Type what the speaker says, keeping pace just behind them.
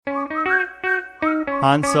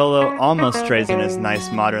Han Solo almost trades in his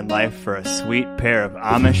nice modern life for a sweet pair of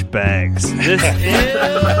Amish bags. This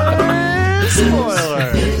is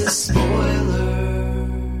Spoilers.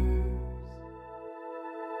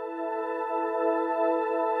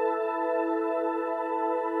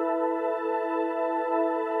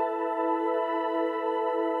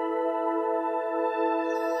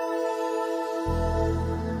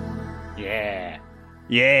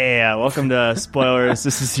 Yeah, welcome to Spoilers.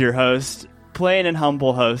 This is your host, plain and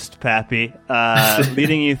humble host, Pappy,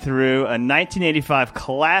 leading you through a 1985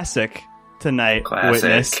 classic tonight,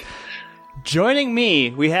 Witness. Joining me,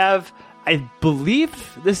 we have, I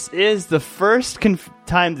believe this is the first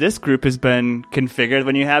time this group has been configured.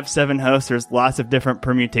 When you have 7 hosts, there's lots of different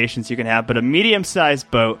permutations you can have, but a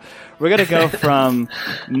medium-sized boat. We're going to go from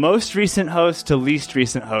most recent host to least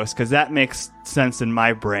recent host, because that makes sense in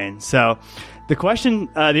my brain. So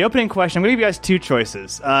the opening question, I'm going to give you guys 2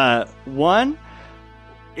 choices. One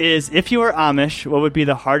is, if you were Amish, what would be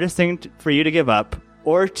the hardest thing for you to give up?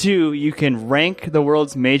 Or 2, you can rank the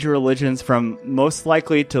world's major religions from most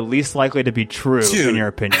likely to least likely to be true, in your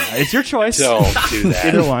opinion. It's your choice. Don't do that.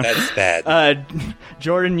 Either one. That's bad.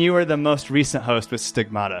 Jordan, you are the most recent host with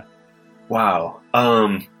Stigmata. Wow.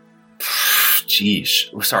 Geez.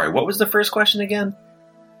 Sorry, what was the first question again?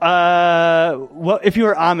 Well, if you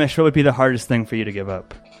were Amish, what would be the hardest thing for you to give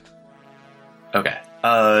up? Okay.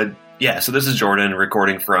 Yeah, so this is Jordan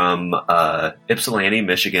recording from Ypsilanti,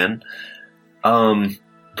 Michigan. The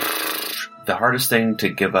hardest thing to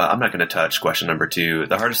give up, I'm not going to touch question number 2.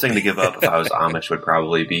 The hardest thing to give up if I was Amish would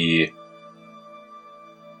probably be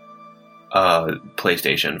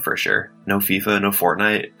PlayStation for sure. No FIFA, no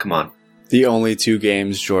Fortnite. Come on. The only 2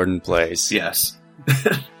 games Jordan plays. Yes.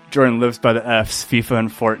 Jordan lives by the Fs, FIFA and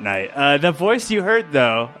Fortnite. The voice you heard,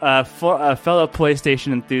 though, fellow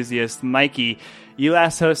PlayStation enthusiast, Mikey, you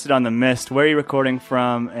last hosted on The Mist. Where are you recording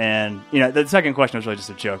from? And, the second question was really just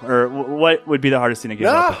a joke. Or what would be the hardest thing to give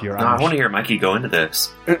up if you were Amish? I want to hear Mikey go into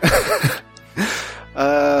this.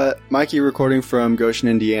 Mikey recording from Goshen,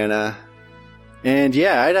 Indiana. And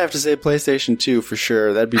yeah, I'd have to say PlayStation 2 for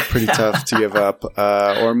sure. That'd be pretty tough to give up.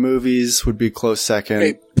 Or movies would be close second.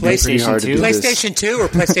 Wait, PlayStation 2? PlayStation 2 or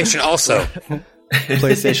PlayStation also?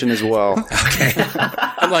 PlayStation as well. Okay.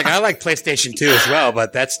 I'm like, I like PlayStation 2 as well,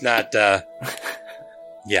 but that's not,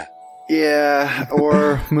 yeah. Yeah,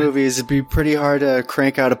 or movies. It'd be pretty hard to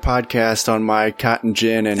crank out a podcast on my cotton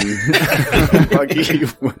gin and buggy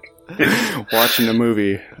watching a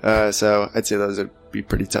movie. So I'd say those would be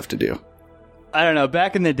pretty tough to do. I don't know.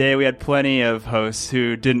 Back in the day, we had plenty of hosts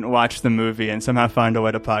who didn't watch the movie and somehow found a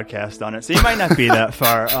way to podcast on it. So you might not be that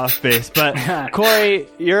far off base. But Corey,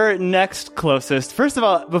 you're next closest. First of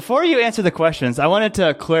all, before you answer the questions, I wanted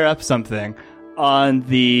to clear up something on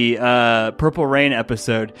the Purple Rain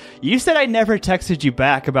episode. You said I never texted you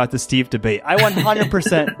back about the Steve debate. I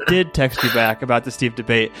 100% did text you back about the Steve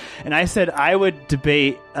debate. And I said I would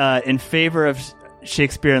debate in favor of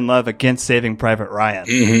Shakespeare in Love against Saving Private Ryan.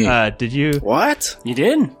 Mm-hmm. Did you? What? You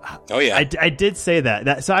did? Oh, yeah. I did say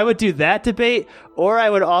that. So I would do that debate, or I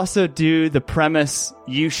would also do the premise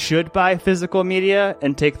you should buy physical media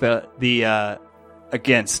and take the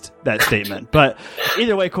against that statement. But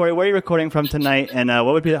either way, Corey, where are you recording from tonight, and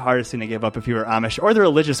what would be the hardest thing to give up if you were Amish, or the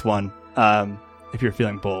religious one, if you're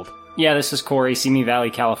feeling bold? Yeah, this is Corey, Simi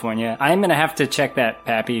Valley, California. I'm going to have to check that,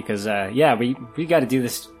 Pappy, because, we got to do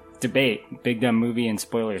this debate, Big Dumb Movie and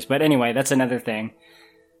Spoilers. But anyway, that's another thing.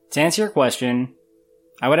 To answer your question,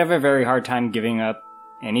 I would have a very hard time giving up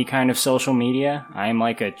any kind of social media. I'm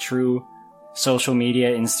like a true social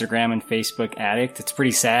media, Instagram and Facebook addict. It's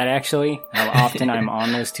pretty sad, actually, how often I'm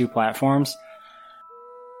on those 2 platforms.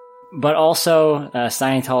 But also,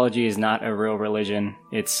 Scientology is not a real religion.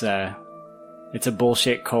 It's a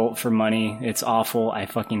bullshit cult for money. It's awful. I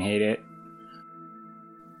fucking hate it.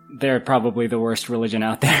 They're probably the worst religion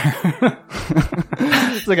out there.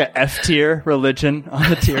 It's like an F-tier religion on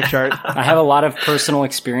the tier chart. I have a lot of personal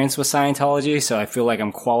experience with Scientology, so I feel like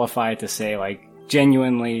I'm qualified to say,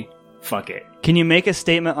 genuinely, fuck it. Can you make a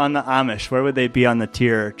statement on the Amish? Where would they be on the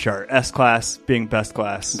tier chart? S-class being best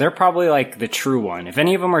class. They're probably, the true one. If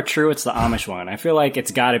any of them are true, it's the Amish one. I feel like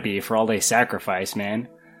it's gotta be for all they sacrifice, man.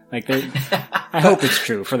 I hope it's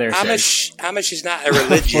true for their sake. Amish is not a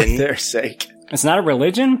religion. For their sake. It's not a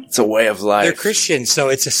religion? It's a way of life. They're Christian, so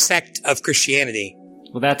it's a sect of Christianity.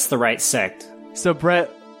 Well, that's the right sect. So, Brett,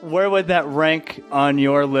 where would that rank on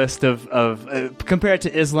your list of compared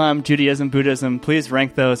to Islam, Judaism, Buddhism? Please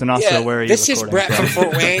rank those, and also where are you This is Brett from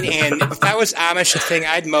Fort Wayne, and if I was Amish, the thing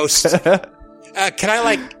I'd most... can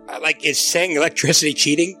I, is saying electricity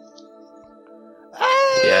cheating?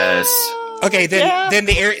 Yes. Okay, then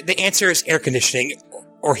the answer is air conditioning.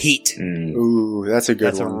 or Heat. Ooh, that's a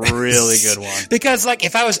good one. That's a really good one. Because, like,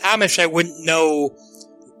 if I was Amish, I wouldn't know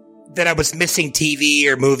that I was missing TV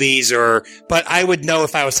or movies, but I would know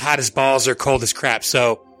if I was hot as balls or cold as crap.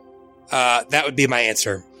 So that would be my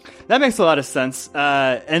answer. That makes a lot of sense.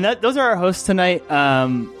 And those are our hosts tonight.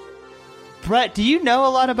 Brett, do you know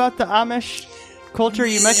a lot about the Amish culture?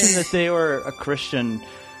 You mentioned that they were a Christian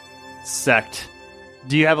sect.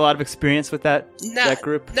 Do you have a lot of experience with that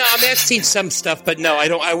group? No, I mean, I've seen some stuff, but no, I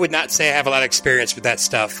don't. I would not say I have a lot of experience with that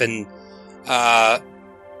stuff. And I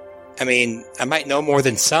mean, I might know more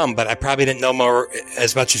than some, but I probably didn't know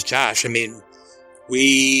as much as Josh. I mean,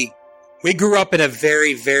 we grew up in a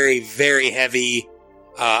very, very, very heavy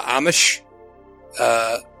Amish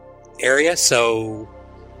area, so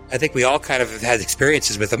I think we all kind of have had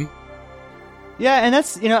experiences with them. Yeah, and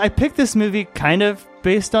that's, I picked this movie kind of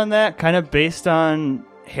based on that, kind of based on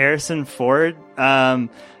Harrison Ford.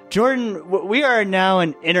 Jordan, we are now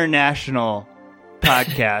an international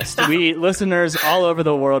podcast. We listeners all over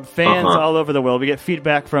the world, fans all over the world. We get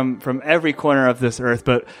feedback from every corner of this earth.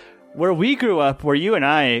 But where we grew up, where you and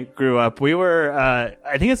I grew up, we were,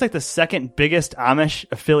 I think it's like the second biggest Amish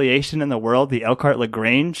affiliation in the world, the Elkhart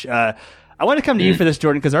LaGrange. I want to come to you for this,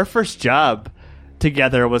 Jordan, because our first job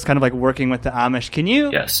together was kind of like working with the Amish. Can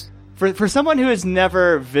you, for someone who has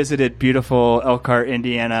never visited beautiful Elkhart,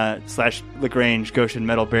 Indiana / LaGrange, Goshen,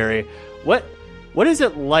 Middlebury, what is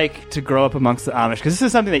it like to grow up amongst the Amish? Because this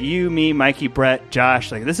is something that you, me, Mikey, Brett,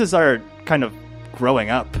 Josh, like this is our kind of growing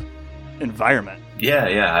up environment.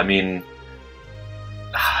 Yeah. I mean,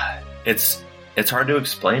 it's hard to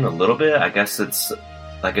explain a little bit. I guess it's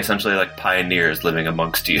like essentially like pioneers living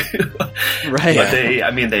amongst you. Right. But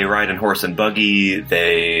they ride in horse and buggy.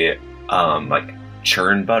 They like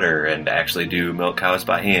churn butter and actually do milk cows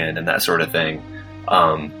by hand and that sort of thing.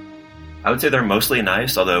 I would say they're mostly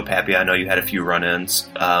nice, although Pappy, I know you had a few run-ins,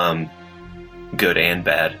 good and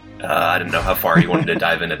bad. I didn't know how far you wanted to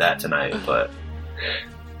dive into that tonight, but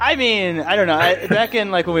I mean, I don't know. Back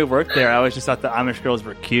in like when we worked there, I always just thought the Amish girls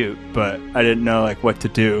were cute, but I didn't know like what to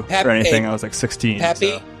do or anything. I was like 16.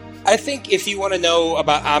 Pappy, so. I think if you want to know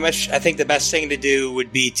about Amish, I think the best thing to do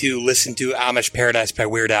would be to listen to Amish Paradise by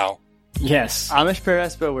Weird Al. Yes. Amish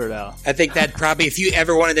Paradise by Weird Al. I think that probably, if you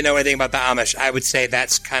ever wanted to know anything about the Amish, I would say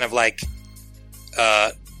that's kind of like,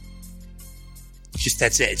 that's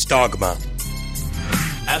it. It's dogma.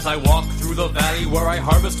 As I walk through the valley where I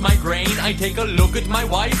harvest my grain, I take a look at my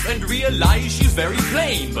wife and realize she's very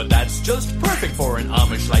plain. But that's just perfect for an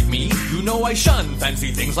Amish like me. You know I shun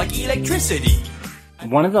fancy things like electricity.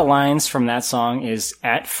 One of the lines from that song is,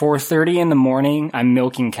 at 4:30 in the morning, I'm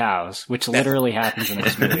milking cows, which literally happens in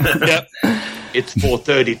this movie. Yep. It's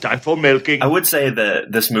 4:30, time for milking. I would say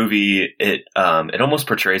that this movie, it almost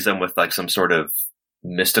portrays them with like some sort of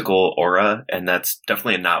mystical aura, and that's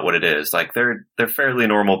definitely not what it is. Like they're fairly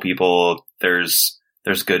normal people. There's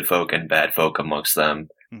good folk and bad folk amongst them.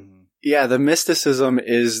 Yeah, the mysticism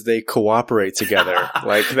is they cooperate together.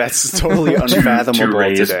 Like that's totally unfathomable to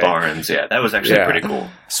raise today. barns. Yeah, that was actually pretty cool.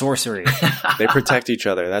 Sorcery. They protect each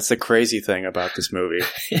other. That's the crazy thing about this movie.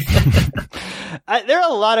 There are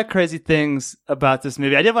a lot of crazy things about this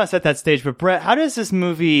movie. I did want to set that stage, but Brett, how does this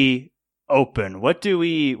movie open? What do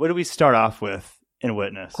we start off with in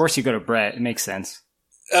Witness? Of course, you go to Brett. It makes sense.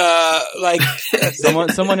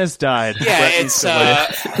 Someone has died. Yeah, Brett it's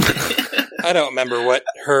I don't remember what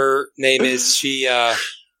her name is. She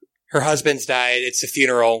her husband's died. It's a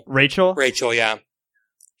funeral. Rachel, yeah.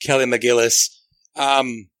 Kelly McGillis.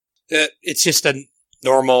 It's just a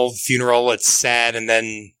normal funeral. It's sad, and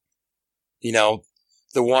then the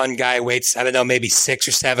one guy waits, I don't know, maybe 6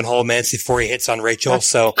 or 7 whole minutes before he hits on Rachel.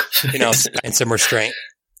 So and some restraint.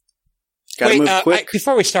 Gotta move quick.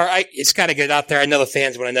 Before we start, it's got to get out there. I know the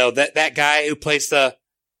fans want to know that guy who plays the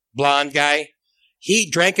blonde guy,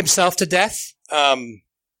 he drank himself to death. I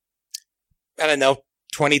don't know,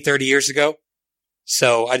 20, 30 years ago.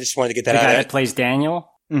 So I just wanted to get that out. The guy that plays Daniel?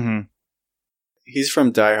 Mm-hmm. He's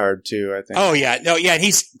from Die Hard too, I think. Oh yeah. No, yeah.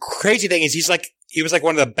 And crazy thing is he was like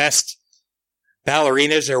one of the best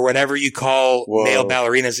ballerinas or whatever you call male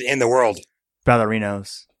ballerinas in the world.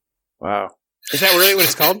 Ballerinos. Wow. Is that really what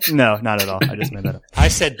it's called? No, not at all. I just made that up. I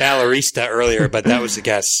said ballerista earlier, but that was a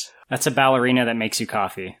guess. That's a ballerina that makes you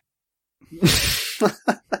coffee.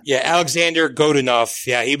 Yeah, Alexander Godunov.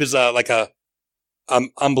 Yeah, he was like a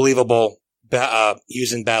unbelievable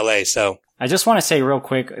using ballet. So I just want to say real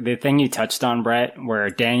quick, the thing you touched on, Brett, where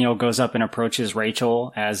Daniel goes up and approaches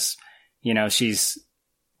Rachel as she's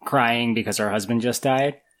crying because her husband just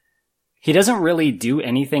died. He doesn't really do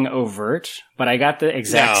anything overt, but I got the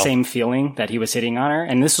exact same feeling that he was hitting on her,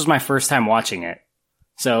 and this was my first time watching it.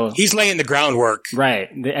 So he's laying the groundwork. Right.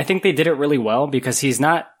 I think they did it really well because he's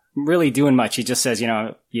not really doing much. He just says,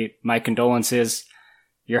 my condolences.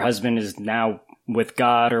 Your husband is now with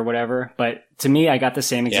God or whatever. But to me, I got the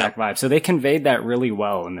same exact vibe. So they conveyed that really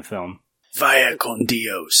well in the film. Vaya con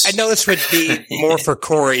Dios. I know this would be more for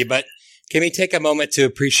Corey, but can we take a moment to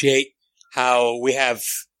appreciate how we have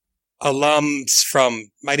alums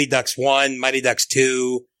from Mighty Ducks 1, Mighty Ducks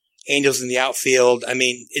 2, Angels in the Outfield. I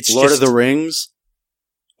mean, it's Lord of the Rings.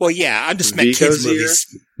 Well, yeah, I'm just meant kids movies.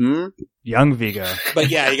 Young Vigo. But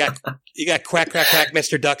yeah, you got Quack Quack Quack,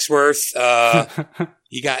 Mr. Ducksworth.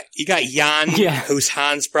 You got Jan, who's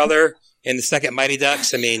Hans' brother in the second Mighty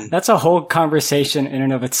Ducks. I mean, that's a whole conversation in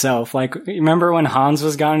and of itself. Like, remember when Hans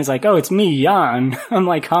was gone? He's like, "Oh, it's me, Jan." I'm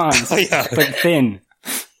like Hans, but thin.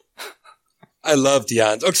 I loved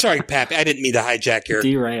Jan. Oh, sorry, Pappy. I didn't mean to hijack your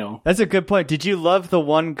derail. That's a good point. Did you love the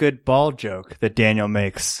one good ball joke that Daniel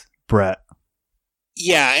makes, Brett?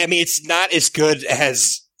 Yeah, I mean, it's not as good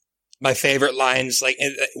as my favorite lines, like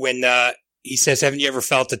when he says, "Haven't you ever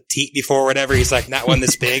felt a teat before?" or whatever. He's like, "Not one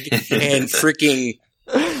this big," and freaking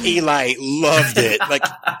Eli loved it. Like,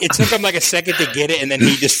 it took him like a second to get it, and then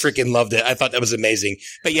he just freaking loved it. I thought that was amazing.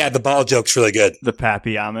 But yeah, the ball joke's really good. The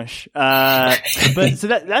Pappy Amish. But so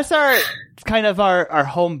that's our kind of our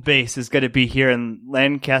home base is going to be here in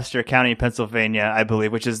Lancaster County, Pennsylvania, I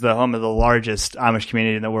believe, which is the home of the largest Amish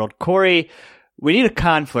community in the world. Corey, we need a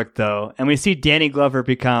conflict, though, and we see Danny Glover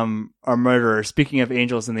become a murderer. Speaking of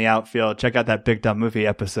Angels in the Outfield, check out that Big Dumb Movie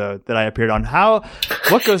episode that I appeared on.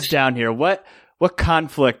 What goes down here? What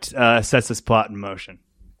conflict sets this plot in motion?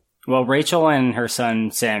 Well, Rachel and her son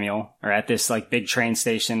Samuel are at this like big train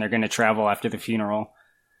station. They're going to travel after the funeral.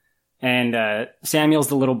 And Samuel's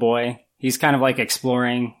the little boy. He's kind of like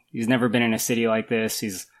exploring. He's never been in a city like this.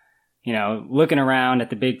 He's, looking around at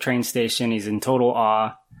the big train station. He's in total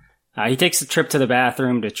awe. He takes a trip to the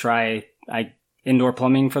bathroom to try indoor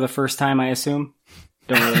plumbing for the first time, I assume.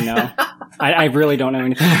 Don't really know. I really don't know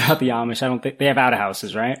anything about the Amish. I don't think they have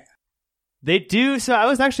out-of-houses, right? They do. So I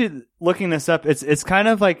was actually looking this up. It's kind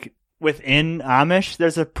of like within Amish,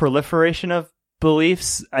 there's a proliferation of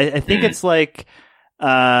beliefs. I think it's like,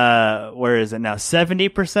 where is it now?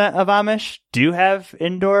 70% of Amish do have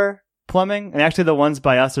indoor plumbing. And actually the ones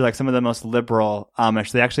by us are like some of the most liberal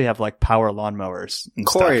Amish. They actually have like power lawnmowers and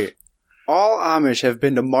Corey, stuff. All Amish have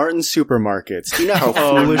been to Martin's supermarkets. Do you know how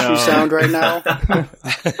foolish you sound right now?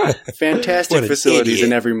 Fantastic facilities idiot.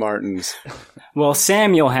 in every Martin's. Well,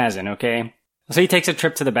 Samuel hasn't, okay? So he takes a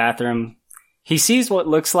trip to the bathroom. He sees what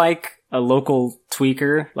looks like a local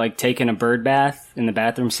tweaker, like taking a bird bath in the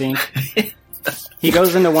bathroom sink. He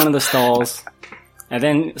goes into one of the stalls, and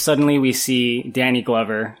then suddenly we see Danny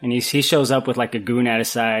Glover, and he shows up with like a goon at his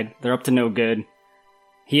side. They're up to no good.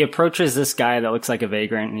 He approaches this guy that looks like a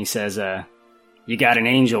vagrant, and he says, "You got an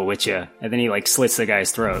angel with you," and then he like slits the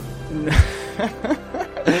guy's throat. And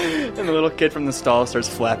the little kid from the stall starts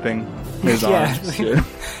flapping his arms.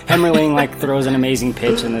 Hemmerling like throws an amazing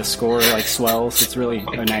pitch, and the score like swells. It's really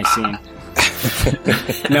a nice scene.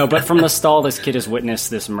 No, but from the stall, this kid has witnessed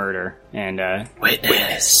this murder, and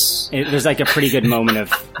there's like a pretty good moment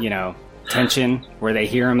of tension where they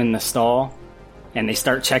hear him in the stall. And they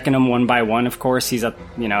start checking him one by one, of course. He's up,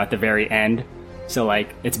 at the very end. So,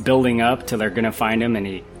 like, it's building up till they're going to find him.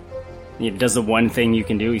 And he does the one thing you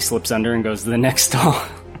can do. He slips under and goes to the next stall.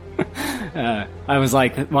 I was,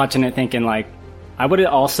 like, watching it thinking, like, I would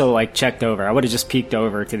have also, like, checked over. I would have just peeked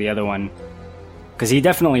over to the other one. Because he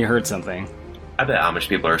definitely heard something. I bet Amish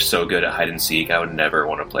people are so good at hide and seek. I would never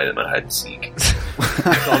want to play them at hide and seek.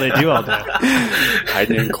 That's all they do all day.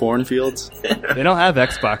 Hiding in cornfields. They don't have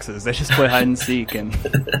Xboxes. They just play hide and seek and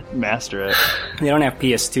master it. They don't have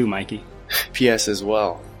PS2, Mikey. PS as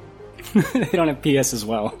well. They don't have PS as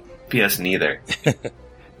well. PS neither.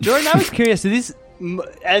 Jordan, I was curious. Do these,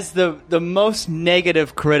 as the most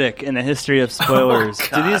negative critic in the history of spoilers,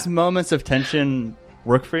 do these moments of tension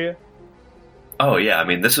work for you? Oh, yeah. I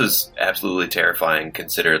mean, this was absolutely terrifying,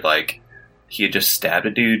 considered, like, he had just stabbed a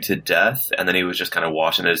dude to death, and then he was just kind of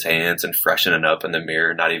washing his hands and freshening up in the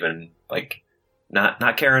mirror, not even, like,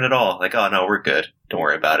 not caring at all. Like, oh, no, we're good. Don't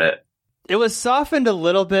worry about it. It was softened a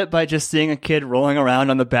little bit by just seeing a kid rolling around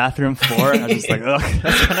on the bathroom floor, and I was just like, ugh,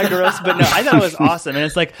 that's kind of gross. But no, I thought it was awesome.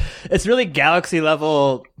 And it's really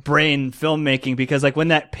galaxy-level brain filmmaking, because, like, when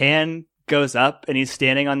that pan goes up and he's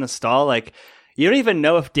standing on the stall, like, you don't even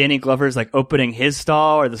know if Danny Glover's like opening his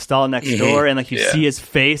stall or the stall next door, and like you see his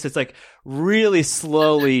face. It's like really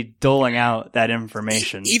slowly doling out that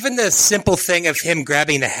information. Even the simple thing of him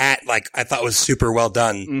grabbing the hat, like, I thought was super well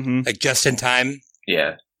done. Like, just in time.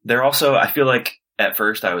 Yeah. They're also, I feel like at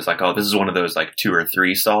first I was like, oh, this is one of those like 2 or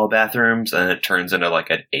 3 stall bathrooms, and it turns into like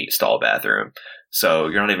an 8 stall bathroom. So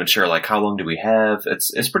you're not even sure like how long do we have.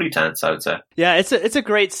 It's pretty tense, I would say. Yeah, it's a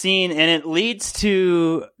great scene, and it leads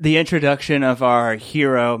to the introduction of our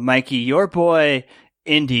hero, Mikey. Your boy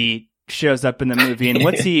Indy shows up in the movie, and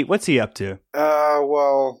what's he up to?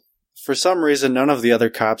 Well, for some reason, none of the other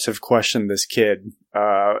cops have questioned this kid.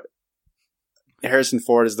 Harrison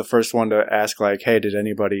Ford is the first one to ask, like, hey, did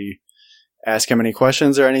anybody ask him any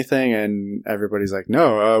questions or anything? And everybody's like,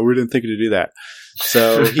 no, we didn't think to do that.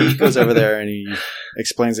 So he goes over there and he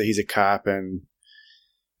explains that he's a cop, and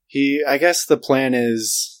I guess the plan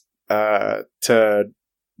is to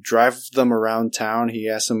drive them around town. He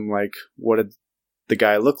asked them, like, what did the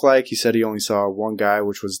guy look like? He said he only saw one guy,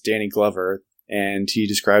 which was Danny Glover, and he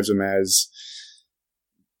describes him as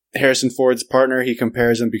Harrison Ford's partner. He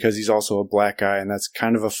compares him because he's also a black guy, and that's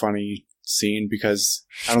kind of a funny scene because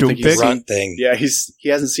I don't think he's runt thing. Yeah, he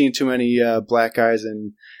hasn't seen too many black guys,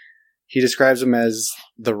 and he describes him as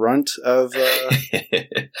the runt of.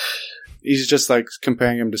 He's just like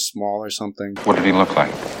comparing him to Small or something. What did he look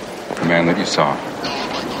like? The man that you saw.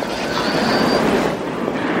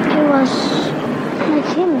 He was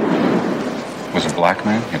like him. Was a black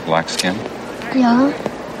man? He had black skin? Ja.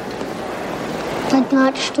 But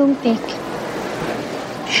not stumpig.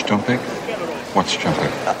 Stumpig? What's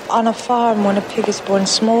stumpig? On a farm, when a pig is born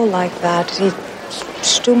small like that, it's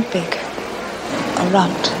stumpig. A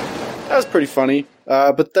runt. That was pretty funny.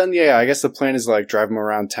 But then, yeah, I guess the plan is like drive him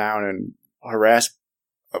around town and harass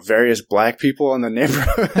various black people in the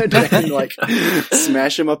neighborhood and like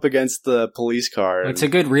smash him up against the police car. It's a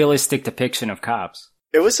good realistic depiction of cops.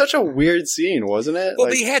 It was such a weird scene, wasn't it?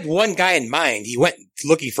 Well, he had one guy in mind. He went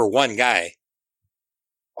looking for one guy.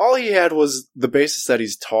 All he had was the basis that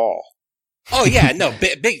he's tall. Oh, yeah, no,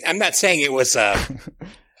 big. I'm not saying it was,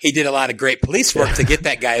 he did a lot of great police work to get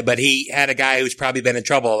that guy, but he had a guy who's probably been in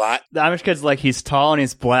trouble a lot. The Amish kid's like, he's tall and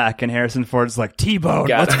he's black, and Harrison Ford's like, T-Bone,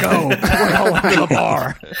 let's go. We're going to the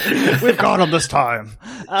bar. We've got him this time.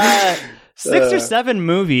 6 or 7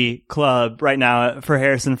 movie club right now for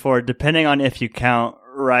Harrison Ford, depending on if you count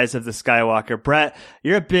Rise of the Skywalker. Brett,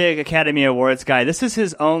 you're a big Academy Awards guy. This is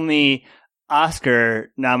his only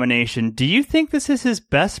Oscar nomination. Do you think this is his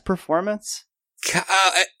best performance?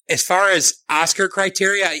 As far as Oscar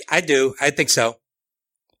criteria, I do. I think so.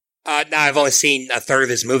 Now I've only seen a third of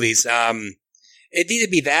his movies. It'd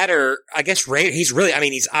either be that or I guess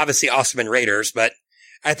he's obviously awesome in Raiders, but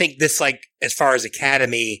I think this, like, as far as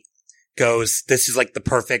Academy goes, this is like the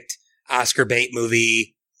perfect Oscar bait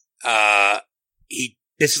movie.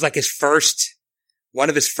 This is like one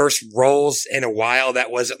of his first roles in a while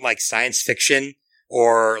that wasn't like science fiction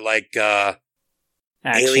or like,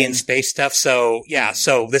 alien space stuff. So yeah,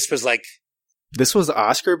 so this was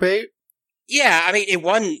Oscar bait? Yeah, I mean, it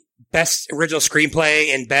won Best Original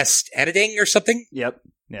Screenplay and Best Editing or something. Yep.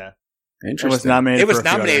 Yeah. Interesting. It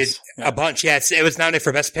was nominated a bunch. Yeah, it was nominated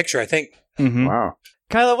for Best Picture, I think. Mm-hmm. Wow.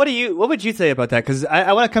 Kyla, what would you say about that? Because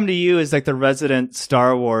I want to come to you as like the resident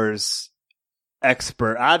Star Wars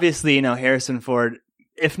expert. Obviously, Harrison Ford,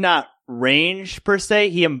 if not range per se,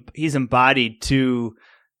 he's embodied two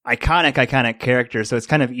iconic characters, so it's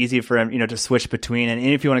kind of easy for him, to switch between. And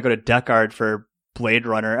if you want to go to Deckard for Blade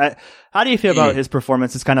Runner, how do you feel about his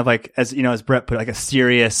performance? It's kind of like, as Brett put, like a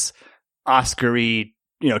serious Oscar-y,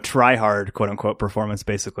 try hard, quote unquote, performance,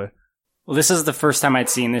 basically. Well, this is the first time I'd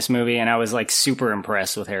seen this movie, and I was like super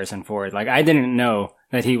impressed with Harrison Ford. Like, I didn't know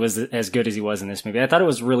that he was as good as he was in this movie. I thought it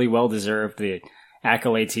was really well deserved, the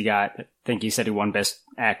accolades he got. I think you said he won Best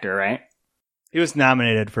Actor, right? He was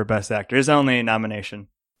nominated for Best Actor. His only nomination.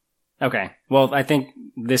 Okay. Well, I think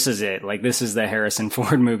this is it. Like, this is the Harrison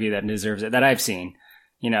Ford movie that deserves it, that I've seen.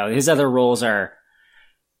 His other roles are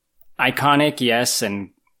iconic, yes,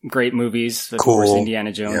 and great movies. Of course,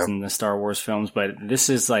 Indiana Jones and the Star Wars films, but this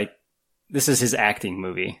is his acting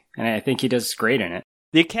movie, and I think he does great in it.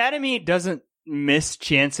 The Academy doesn't miss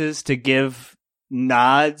chances to give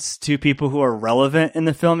nods to people who are relevant in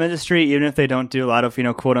the film industry, even if they don't do a lot of,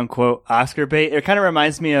 quote unquote Oscar bait. It kind of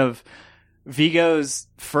reminds me of Viggo's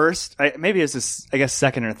first, maybe it's his, I guess,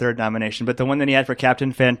 second or third nomination, but the one that he had for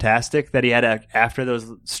Captain Fantastic that he had after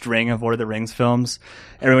those string of Lord of the Rings films.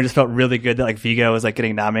 Everyone just felt really good that like Viggo was like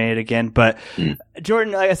getting nominated again. But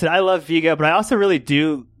Jordan, like I said, I love Viggo, but I also really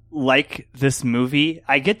do like this movie.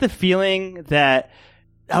 I get the feeling that,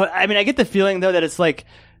 that it's like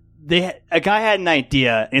a guy had an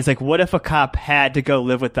idea and it's like, what if a cop had to go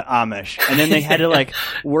live with the Amish? And then they had to like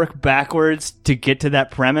work backwards to get to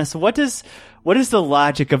that premise. What is the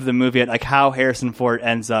logic of the movie, like how Harrison Ford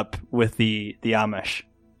ends up with the Amish?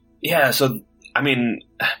 Yeah, so I mean,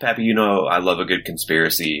 Pappy, you know, I love a good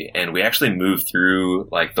conspiracy, and we actually move through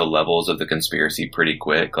like the levels of the conspiracy pretty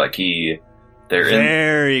quick. Like they're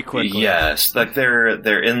very quickly. Yes, like they're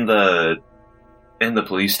in the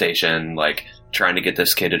police station, like trying to get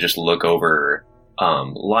this kid to just look over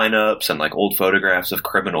lineups and like old photographs of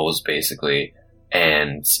criminals, basically,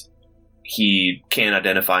 and he can't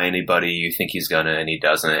identify anybody. You think he's gonna, and he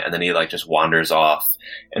doesn't, and then he like just wanders off.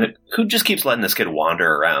 And who just keeps letting this kid wander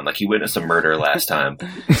around? Like he witnessed a murder last time.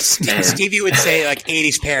 Stevie would say like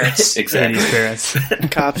 80s parents. Exactly. 80s parents.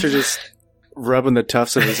 Cops are just rubbing the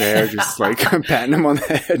tufts of his hair, just like patting him on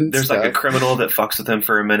the head. There's like a criminal that fucks with him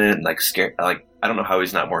for a minute, and like scared. Like I don't know how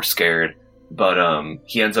he's not more scared, but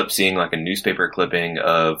he ends up seeing like a newspaper clipping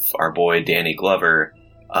of our boy Danny Glover.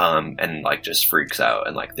 And like just freaks out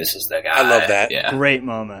and like, this is the guy. I love that. Yeah. Great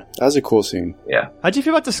moment. That was a cool scene. Yeah. How'd you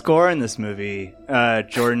feel about the score in this movie,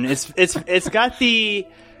 Jordan? It's got the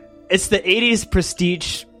 80s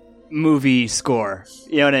prestige movie score.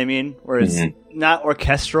 You know what I mean? Where it's not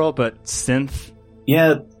orchestral but synth.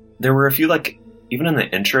 Yeah, there were a few like even in the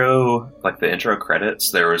intro, like the intro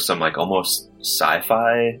credits, there was some like almost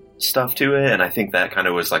sci-fi stuff to it, and I think that kind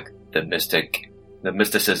of was like the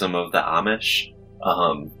mysticism of the Amish.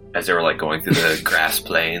 As they were like going through the grass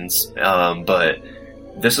plains. But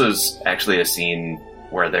this was actually a scene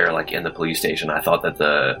where they're like in the police station. I thought that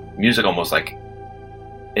the music almost like,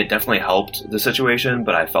 it definitely helped the situation,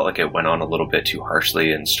 but I felt like it went on a little bit too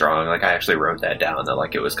harshly and strong. Like I actually wrote that down, that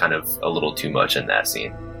like it was kind of a little too much in that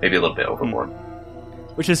scene. Maybe a little bit overboard.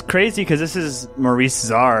 Which is crazy because this is Maurice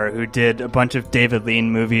Zarr, who did a bunch of David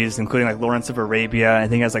Lean movies, including like Lawrence of Arabia. I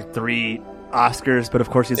think he has like 3 Oscars, but of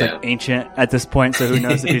course he's like ancient at this point, so who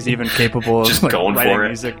knows if he's even capable of just like, going writing for it.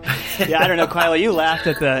 music. Yeah, I don't know, Kyla, you laughed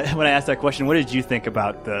at when I asked that question. What did you think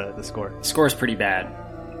about the score? The score's pretty bad.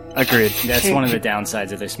 Agreed. That's one of the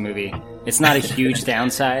downsides of this movie. It's not a huge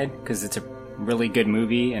downside because it's a really good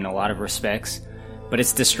movie in a lot of respects, but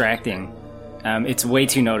it's distracting. It's way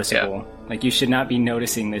too noticeable. Yeah. Like you should not be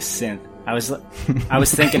noticing this synth. I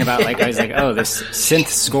was thinking about like, I was like, oh, this synth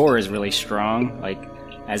score is really strong. Like,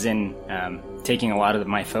 as in taking a lot of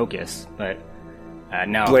my focus, but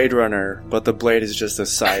no. Blade Runner, but the blade is just a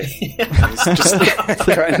scythe. It's just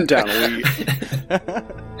cutting down weed.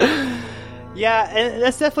 Yeah, and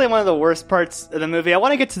that's definitely one of the worst parts of the movie. I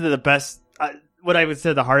want to get to the best, what I would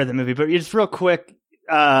say the heart of the movie, but just real quick.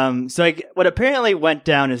 So like, what apparently went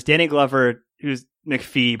down is Danny Glover, who's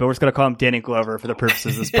McPhee, but we're just going to call him Danny Glover for the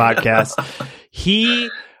purposes of this podcast. He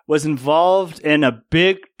was involved in a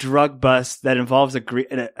big drug bust that involves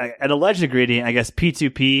an alleged ingredient, I guess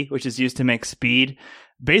P2P, which is used to make speed.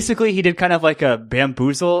 Basically, he did kind of like a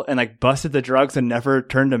bamboozle and like busted the drugs and never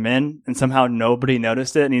turned them in, and somehow nobody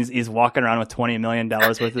noticed it. And he's walking around with $20 million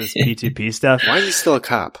worth of this P2P stuff. Why is he still a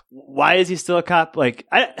cop? Why is he still a cop? Like,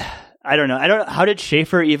 I don't know. How did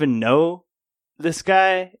Schaefer even know this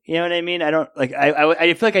guy? You know what I mean?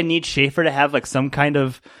 I feel like I need Schaefer to have like some kind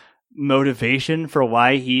of motivation for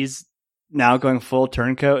why he's now going full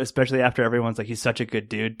turncoat, especially after everyone's like, he's such a good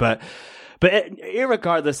dude. But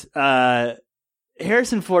irregardless,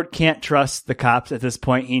 Harrison Ford can't trust the cops at this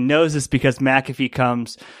point. He knows this because McAfee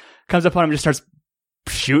comes up on him and just starts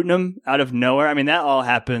shooting him out of nowhere. I mean, that all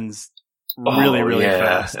happens really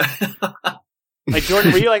fast. Like,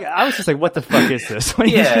 Jordan, were you like, I was just like, what the fuck is this? When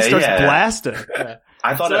he just starts blasting. Yeah.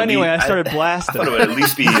 I thought I started blasting. I thought it would at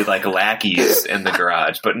least be like lackeys in the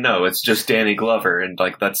garage, but no, it's just Danny Glover, and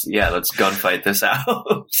like let's gunfight this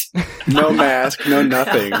out. No mask, no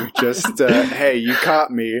nothing. Just hey, you caught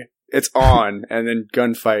me. It's on, and then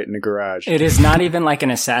gunfight in the garage. It is not even like an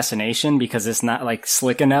assassination because it's not like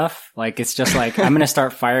slick enough. Like it's just like, I'm gonna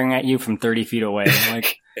start firing at you from 30 feet away.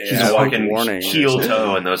 Like he's walking heel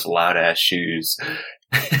toe in those loud ass shoes.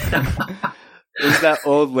 Is that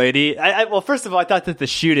old lady? Well, first of all, I thought that the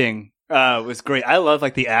shooting was great. I love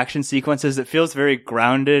like the action sequences. It feels very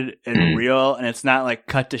grounded and real, and it's not like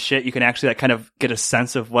cut to shit. You can actually like kind of get a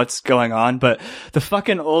sense of what's going on. But the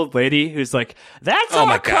fucking old lady who's like, "That's oh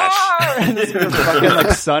my car!" and this fucking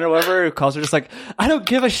like son or whatever who calls her just like, "I don't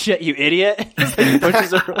give a shit, you idiot." Just like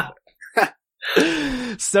pushes her.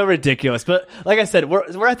 So ridiculous. But like I said,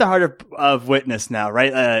 we're at the heart of Witness now,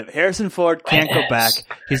 right? Harrison Ford can't go back.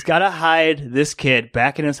 He's got to hide this kid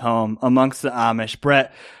back in his home amongst the Amish.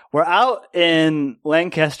 Brett, we're out in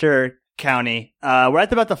Lancaster County. We're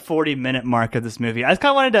at about the 40-minute mark of this movie. I just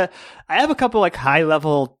kind of wanted to, I have a couple like high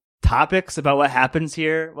level topics about what happens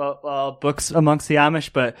here. Well, books amongst the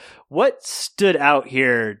Amish, but what stood out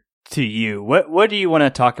here to you? What do you want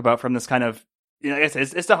to talk about from this kind of, you know, I guess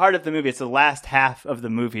it's the heart of the movie. It's the last half of the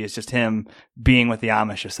movie. It's just him being with the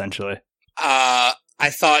Amish, essentially. I I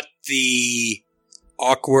thought the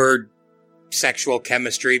awkward sexual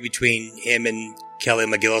chemistry between him and Kelly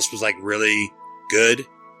McGillis was like really good.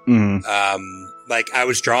 Like I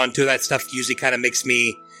was drawn to that stuff. Usually kind of makes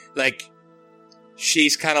me like,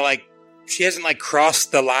 she's kind of like, she hasn't like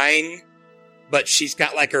crossed the line, but she's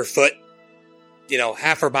got like her foot, you know,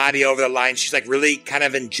 half her body over the line. She's like really kind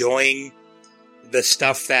of enjoying the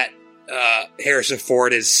stuff that Harrison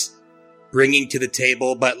Ford is bringing to the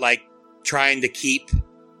table, but like trying to keep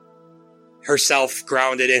herself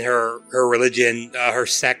grounded in her religion, her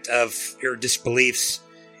sect of her disbeliefs.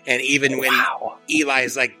 And even when Eli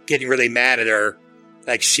is like getting really mad at her,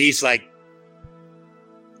 like she's like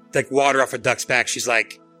water off a duck's back. She's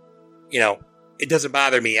like, you know, it doesn't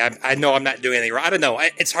bother me. I know I'm not doing anything wrong. I don't know.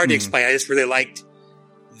 It's hard to explain. I just really liked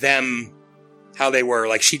them, how they were.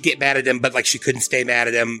 Like she'd get mad at him, but like she couldn't stay mad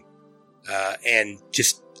at him. And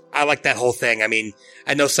just, I like that whole thing. I mean,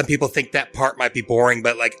 I know some people think that part might be boring,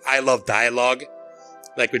 but like I love dialogue.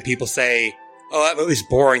 Like when people say, "Oh, that movie's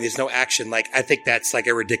boring, there's no action." Like I think that's like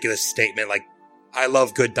a ridiculous statement. Like I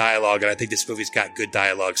love good dialogue, and I think this movie's got good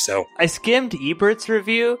dialogue. So I skimmed Ebert's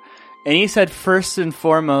review, and he said first and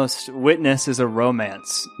foremost, Witness is a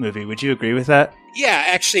romance movie. Would you agree with that? Yeah,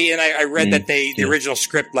 actually, and I read that the original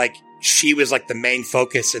script, like she was like the main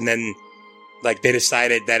focus, and then like they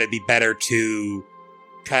decided that it'd be better to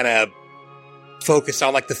kind of focus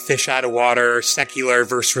on like the fish out of water, secular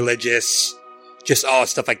versus religious, just all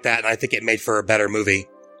stuff like that. And I think it made for a better movie.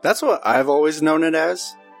 That's what I've always known it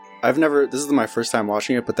as. This is my first time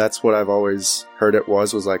watching it, but that's what I've always heard it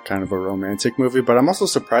was like kind of a romantic movie. But I'm also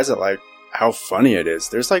surprised at like how funny it is.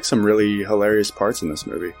 There's like some really hilarious parts in this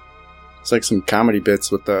movie. It's like some comedy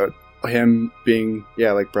bits with him being,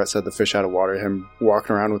 like Brett said, the fish out of water, him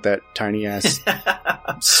walking around with that tiny ass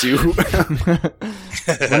suit.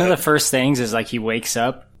 One of the first things is like he wakes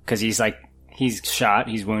up because he's shot,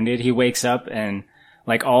 he's wounded. He wakes up and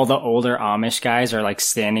like all the older Amish guys are like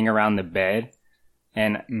standing around the bed.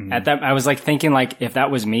 And at that, I was like thinking like if that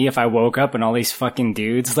was me, if I woke up and all these fucking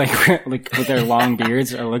dudes like with their long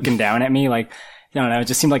beards are looking down at me, like, I don't know, it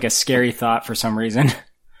just seemed like a scary thought for some reason.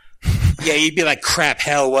 Yeah, you'd be like, crap,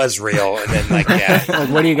 hell was real. And then like, yeah. Like,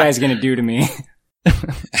 what are you guys going to do to me?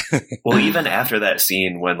 Well, even after that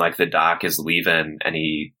scene when like the doc is leaving and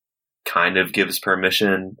he kind of gives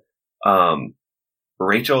permission,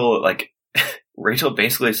 Rachel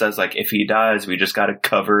basically says like, if he dies, we just got to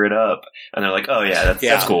cover it up. And they're like, oh yeah,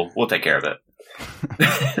 that's cool. We'll take care of it.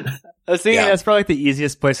 I was thinking that's probably like the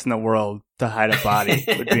easiest place in the world to hide a body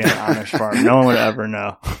would be an Amish farm. No one would ever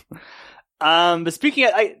know. But speaking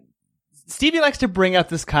of, Stevie likes to bring up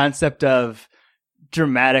this concept of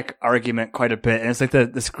dramatic argument quite a bit, and it's like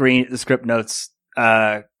the script notes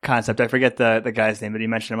concept. I forget the guy's name, but he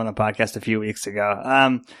mentioned him on the podcast a few weeks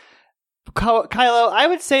ago. Kylo, I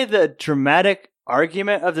would say the dramatic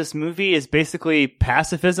argument of this movie is basically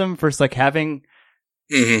pacifism versus like having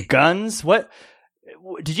guns. What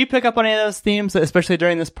did you pick up on any of those themes, especially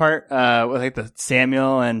during this part with like the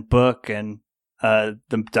Samuel and Book and the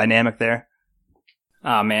dynamic there?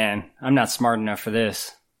 Oh man, I'm not smart enough for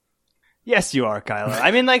this. Yes, you are, Kylo. I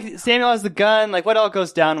mean, like, Samuel has the gun. Like, what all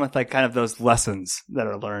goes down with, like, kind of those lessons that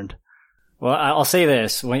are learned? Well, I'll say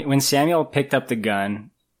this. When Samuel picked up the gun,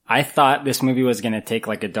 I thought this movie was going to take,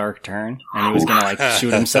 like, a dark turn. And he was going to, like,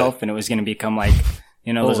 shoot himself. And it was going to become, like,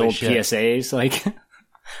 you know, those old PSAs, like,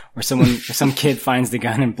 where some kid finds the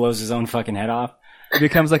gun and blows his own fucking head off. It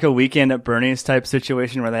becomes like a Weekend at Bernie's type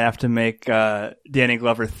situation where they have to make Danny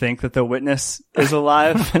Glover think that the witness is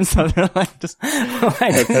alive, and so they're like, just I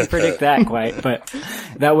didn't predict that quite, but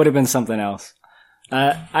that would have been something else.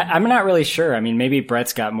 I'm not really sure. I mean, maybe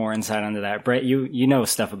Brett's got more insight onto that. Brett, you know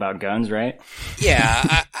stuff about guns, right?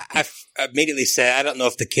 Yeah, I immediately said I don't know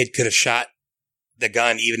if the kid could have shot the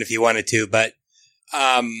gun even if he wanted to, but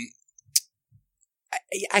I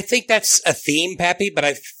think that's a theme, Pappy, but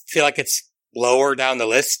I feel like it's lower down the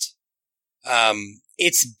list.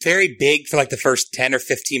 It's very big for like the first 10 or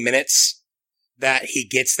 15 minutes that he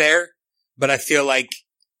gets there, but I feel like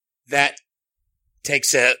that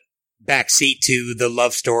takes a backseat to the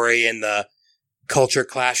love story and the culture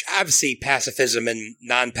clash. Obviously, pacifism and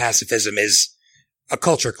non-pacifism is a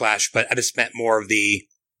culture clash, but I just meant more of the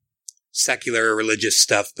secular religious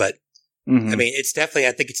stuff. But I mean, I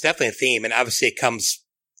think it's definitely a theme, and obviously it comes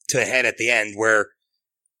to a head at the end where,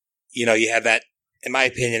 you know, you have that, in my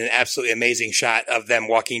opinion, an absolutely amazing shot of them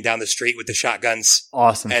walking down the street with the shotguns.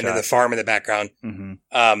 Awesome. And shot. then the farm in the background.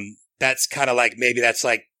 That's kind of like, maybe that's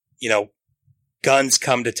like, you know, guns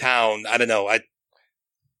come to town. I don't know.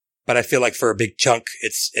 But I feel like for a big chunk,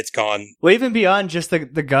 it's gone. Well, even beyond just the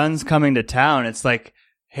guns coming to town, it's like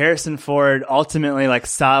Harrison Ford ultimately like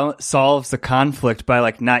solves the conflict by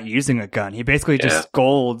like not using a gun. He basically just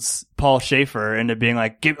scolds Paul Schaefer into being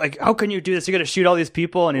like, how can you do this? You're going to shoot all these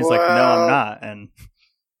people? And he's like, no, I'm not. And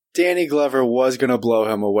Danny Glover was going to blow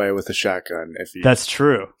him away with a shotgun. That's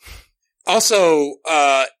true. Also,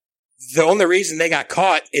 the only reason they got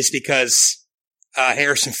caught is because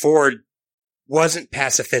Harrison Ford wasn't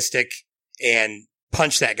pacifistic and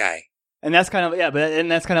punched that guy. And that's kind of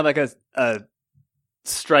that's kind of like a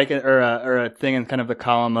strike or a thing in kind of the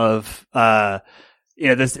column of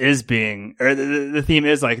this is being, or the theme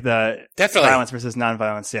is like the violence versus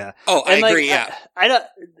nonviolence. Yeah. Oh, I agree. Yeah. I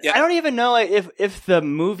don't even know if the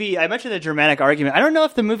movie, I mentioned the dramatic argument. I don't know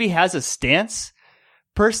if the movie has a stance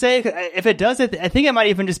per se. If it does, I think it might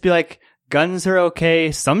even just be like, guns are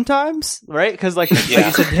okay sometimes, right? Because like you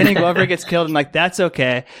said, Danny Glover gets killed, and like that's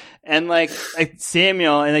okay. And like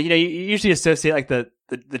Samuel, and you usually associate like the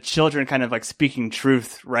children kind of like speaking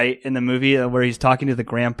truth, right, in the movie where he's talking to the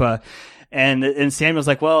grandpa, and Samuel's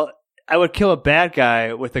like, well, I would kill a bad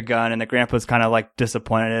guy with a gun, and the grandpa's kind of like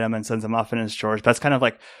disappointed in him and sends him off in his chores. But that's kind of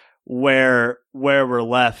like where we're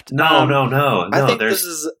left. No. I think this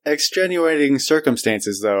is extenuating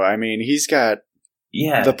circumstances, though. I mean, he's got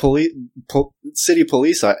the city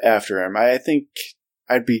police after him. I think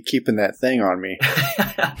I'd be keeping that thing on me.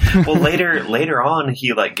 Well, later on,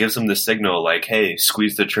 he like gives him the signal, like, "Hey,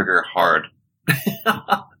 squeeze the trigger hard."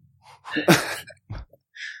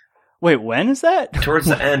 Wait, when is that? Towards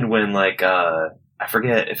the end, when like I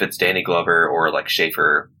forget if it's Danny Glover or like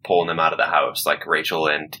Schaefer pulling them out of the house, like Rachel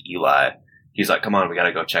and Eli. He's like, "Come on, we got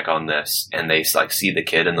to go check on this," and they like see the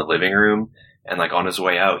kid in the living room. And like on his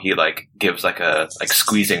way out, he like gives like a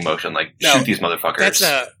squeezing motion, like shoot these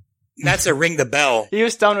motherfuckers. That's a ring the bell. He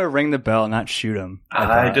was telling him to ring the bell, not shoot him.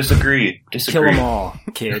 I disagree. Kill them all,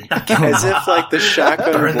 kid. As if like the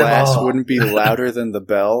shotgun blast wouldn't be louder than the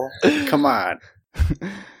bell. Come on.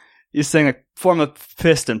 He's saying like form a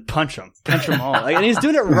fist and punch them all. Like, and he's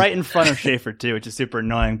doing it right in front of Schaefer too, which is super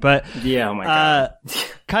annoying. But yeah, oh my god,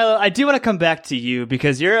 Kylo, I do want to come back to you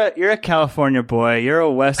because you're a California boy. You're a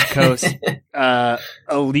West Coast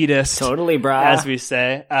elitist, totally, brah, as we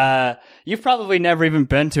say. You've probably never even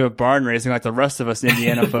been to a barn raising like the rest of us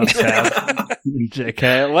Indiana folks have.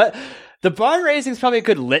 JK, what? The barn raising is probably a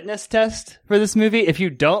good litmus test for this movie. If you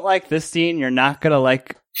don't like this scene, you're not gonna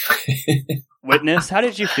like Witness. How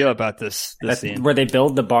did you feel about this scene? Where they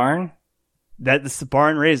build the barn? That's the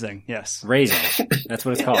barn raising, yes. Raising. That's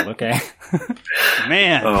what it's called, okay.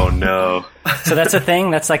 Man. Oh, no. So that's a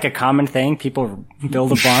thing? That's like a common thing? People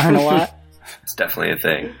build a barn a lot? It's definitely a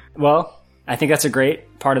thing. Well, I think that's a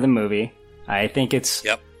great part of the movie. I think it's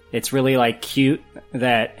really like cute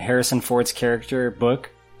that Harrison Ford's character,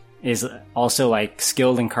 Book, is also like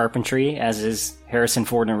skilled in carpentry, as is Harrison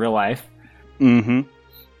Ford in real life. Mm-hmm.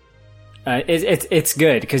 It's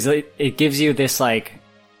good because it gives you this like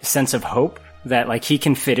sense of hope that like he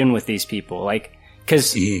can fit in with these people, like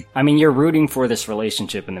because I mean you're rooting for this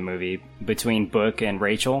relationship in the movie between Book and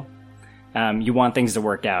Rachel. You want things to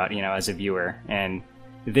work out, as a viewer, and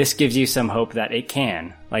this gives you some hope that it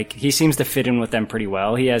can. Like he seems to fit in with them pretty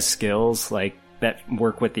well. He has skills like that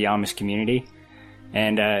work with the Amish community,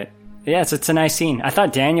 and it's a nice scene. I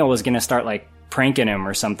thought Daniel was gonna start like pranking him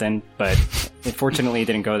or something, but unfortunately it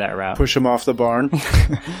didn't go that route. Push him off the barn. I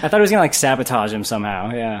thought he was gonna like sabotage him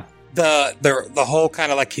somehow. Yeah. The whole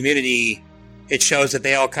kind of like community, it shows that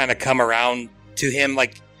they all kind of come around to him.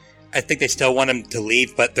 Like I think they still want him to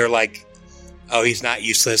leave, but they're like, oh, he's not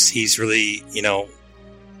useless. He's really,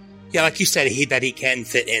 like you said, he can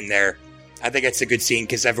fit in there. I think it's a good scene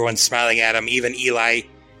because everyone's smiling at him. Even Eli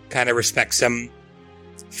kind of respects him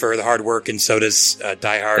for the hard work, and so does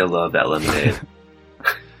Die Hard. I love that lemonade.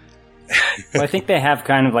 Well, I think they have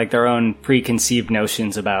kind of like their own preconceived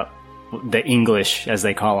notions about the English, as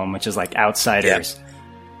they call them, which is like outsiders. Yep.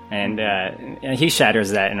 And he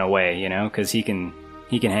shatters that in a way, because he can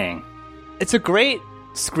hang. It's a great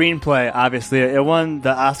screenplay, obviously. It won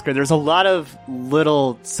the Oscar. There's a lot of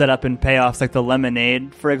little setup and payoffs, like the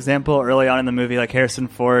lemonade, for example. Early on in the movie, like Harrison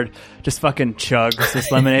Ford just fucking chugs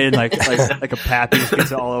this lemonade like a pappy, just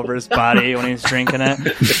gets it all over his body when he's drinking it.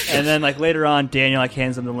 And then like later on, Daniel like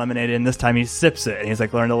hands him the lemonade, and this time he sips it, and he's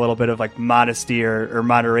like learned a little bit of like modesty or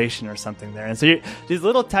moderation or something there. And so these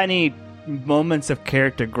little tiny moments of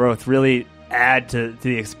character growth really add to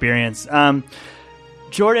the experience.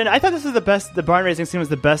 Jordan, I thought this was the barn raising scene was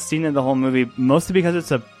the best scene in the whole movie, mostly because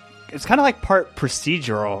it's kind of like part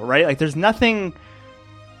procedural, right? Like there's nothing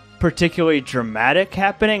particularly dramatic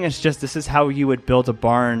happening. It's just, this is how you would build a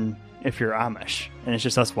barn if you're Amish, and it's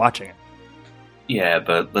just us watching it. Yeah,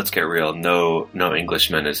 but let's get real. No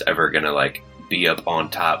Englishman is ever gonna like be up on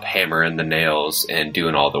top hammering the nails and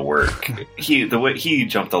doing all the work. He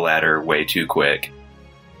jumped the ladder way too quick.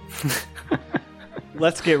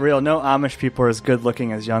 Let's get real. No Amish people are as good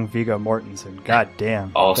looking as young Viggo Mortensen. God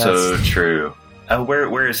damn. Also true.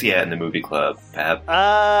 Where is he at in the movie club, Pap?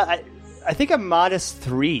 I think a modest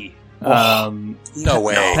 3. No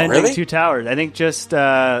way. Pending Really? 2 towers. I think just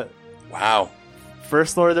Wow.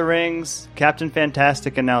 first Lord of the Rings, Captain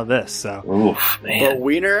Fantastic, and now this. So, Oof, man. But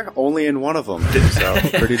Wiener only in one of them. So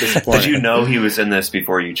pretty disappointing. Did you know he was in this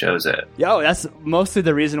before you chose it? yo, that's mostly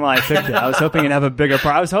the reason why I picked it. I was hoping he'd have a bigger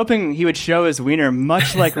part. I was hoping he would show his wiener,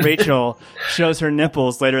 much like Rachel shows her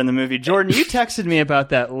nipples later in the movie. Jordan, you texted me about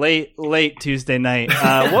that late Tuesday night.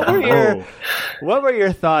 What were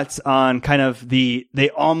your thoughts on kind of they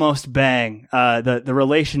almost bang, the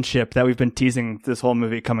relationship that we've been teasing this whole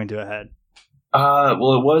movie coming to a head?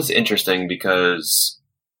 Well, it was interesting because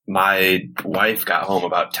my wife got home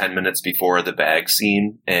about 10 minutes before the bag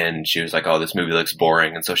scene, and she was like, "Oh, this movie looks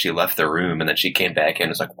boring," and so she left the room, and then she came back in and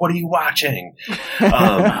was like, "What are you watching?"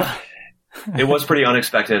 It was pretty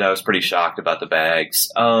unexpected. I was pretty shocked about the bags.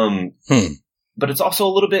 But it's also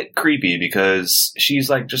a little bit creepy because she's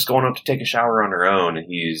like just going up to take a shower on her own, and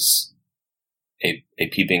he's a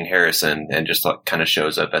peeping Harrison and just like kind of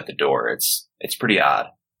shows up at the door. It's pretty odd.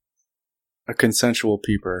 A consensual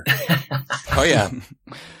peeper. Oh, yeah.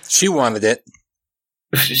 She wanted it.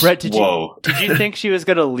 Brett, did you think she was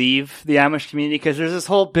going to leave the Amish community? Because there's this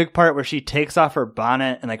whole big part where she takes off her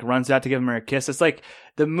bonnet and like runs out to give him a kiss. It's like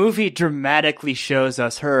the movie dramatically shows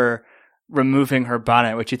us her removing her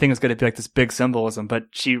bonnet, which you think is going to be like this big symbolism, but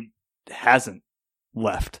she hasn't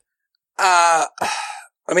left. I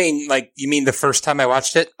mean, like, you mean the first time I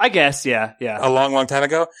watched it? I guess, yeah. A long, long time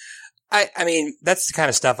ago? I mean, that's the kind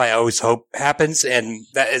of stuff I always hope happens, and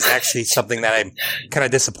that is actually something that kind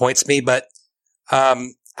of disappoints me, but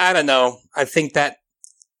I don't know. I think that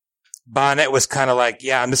bonnet was kind of like,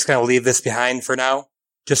 yeah, I'm just going to leave this behind for now,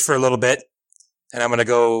 just for a little bit, and I'm going to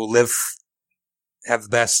go have the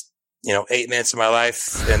best, 8 minutes of my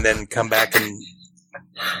life, and then come back and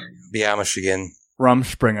be Amish again.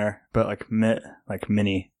 Rumspringa, but like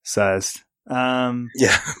mini sized.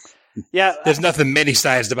 Yeah. Yeah, there's nothing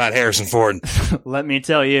mini-sized about Harrison Ford. Let me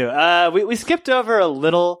tell you. We skipped over a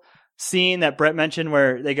little scene that Brett mentioned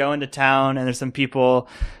where they go into town and there's some people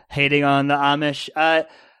hating on the Amish. I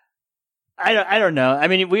don't know. I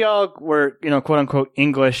mean, we all were, quote unquote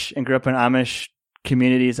English and grew up in Amish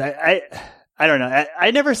communities. I don't know.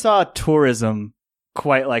 I never saw tourism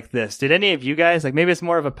quite like this. Did any of you guys? Like, maybe it's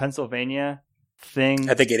more of a Pennsylvania thing.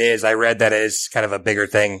 I think it is. I read that it is kind of a bigger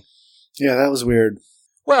thing. Yeah, that was weird.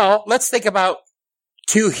 Well, let's think about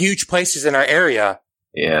 2 huge places in our area.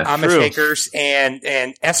 Yeah, Amish Acres and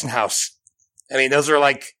Essenhouse. I mean, those are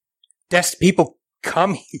like people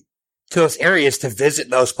come to those areas to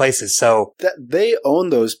visit those places. So they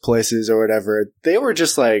own those places or whatever. They were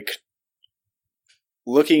just like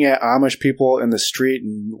looking at Amish people in the street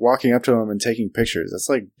and walking up to them and taking pictures. That's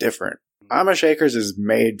like different. Amish Acres is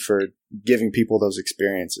made for giving people those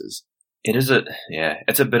experiences.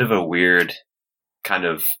 It's a bit of a weird kind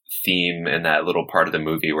of theme in that little part of the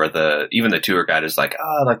movie where even the tour guide is like,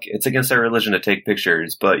 it's against our religion to take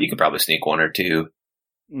pictures, but you could probably sneak 1 or 2.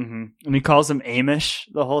 Mm-hmm. And he calls them Amish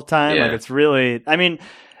the whole time. Yeah. Like, it's really, I mean,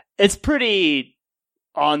 it's pretty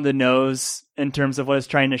on the nose in terms of what it's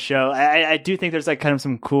trying to show. I do think there's like kind of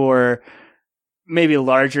some cooler, maybe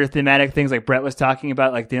larger thematic things like Brett was talking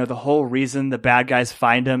about. Like, the whole reason the bad guys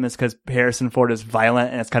find him is because Harrison Ford is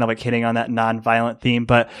violent, and it's kind of like hitting on that non-violent theme.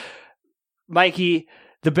 But Mikey,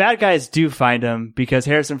 the bad guys do find him because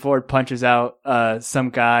Harrison Ford punches out some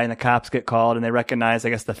guy and the cops get called and they recognize, I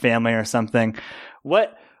guess, the family or something.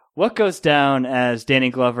 What goes down as Danny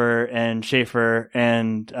Glover and Schaefer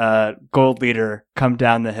and Gold Leader come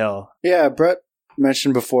down the hill? Yeah, Brett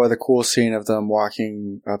mentioned before the cool scene of them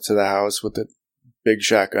walking up to the house with the big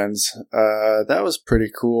shotguns. That was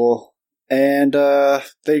pretty cool. And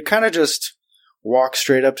they kind of just walk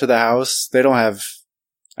straight up to the house. They don't have...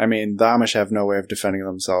 I mean, the Amish have no way of defending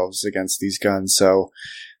themselves against these guns, so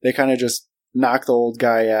they kind of just knock the old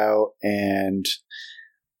guy out, and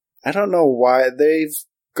I don't know why they've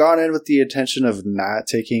gone in with the intention of not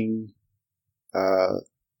taking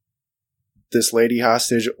this lady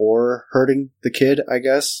hostage or hurting the kid, I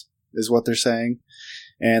guess, is what they're saying,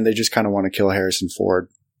 and they just kind of want to kill Harrison Ford.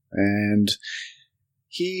 And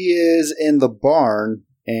he is in the barn,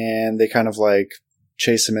 and they kind of like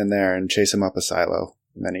chase him in there and chase him up a silo.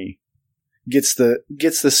 And then he gets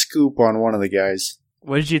the scoop on one of the guys.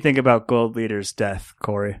 What did you think about Gold Leader's death,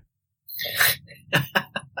 Corey?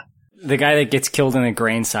 The guy that gets killed in a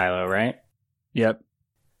grain silo, right? Yep.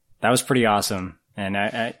 that was pretty awesome. And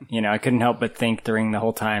I couldn't help but think during the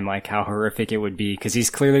whole time, like, how horrific it would be, because he's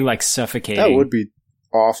clearly, like, suffocating. That would be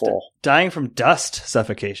awful. Dying from dust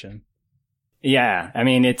suffocation. Yeah, I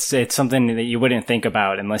mean, it's something that you wouldn't think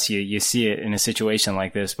about unless you see it in a situation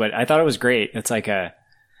like this. But I thought it was great. It's like I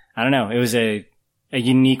don't know, it was a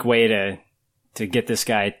unique way to get this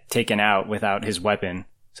guy taken out without his weapon.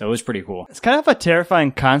 So it was pretty cool. It's kind of a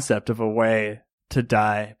terrifying concept of a way to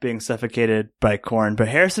die, being suffocated by corn. But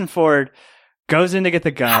Harrison Ford goes in to get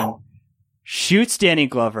the gun, shoots Danny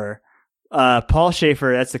Glover. Paul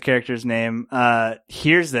Schaefer, that's the character's name,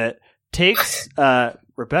 hears it, takes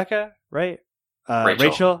Rebecca, right?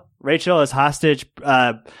 Rachel as hostage.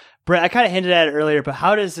 Brett, I kind of hinted at it earlier, but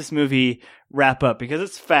how does this movie wrap up? Because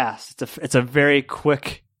it's fast. It's a very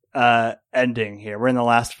quick ending here. We're in the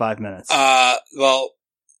last 5 minutes. Well,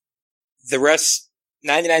 the rest,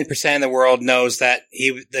 99% of the world knows that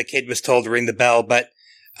the kid was told to ring the bell, but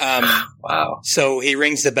wow. So he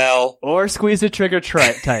rings the bell. Or squeeze the trigger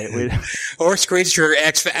tight. Or squeeze the trigger.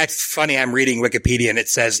 It's funny, I'm reading Wikipedia and it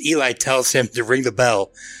says Eli tells him to ring the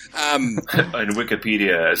bell. And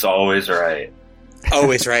Wikipedia is always right.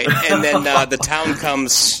 Always right. And then the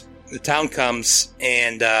town comes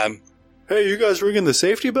and hey, you guys ringing the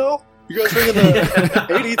safety bell? You guys ringing the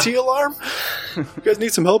ADT alarm? You guys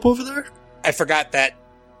need some help over there? I forgot that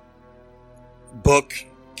Book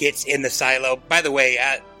gets in the silo. By the way,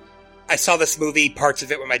 I saw this movie, parts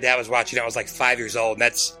of it when my dad was watching it. I was like 5 years old, and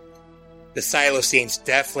that's the silo scene's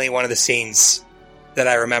definitely one of the scenes that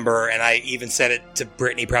I remember, and I even said it to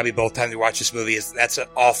Brittany probably both times we watched this movie, is that's an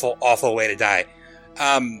awful, awful way to die.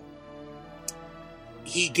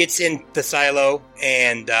 He gets in the silo,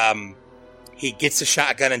 and he gets a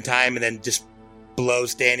shotgun in time, and then just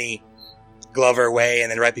blows Danny Glover away,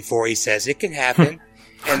 and then right before he says, "It can happen,"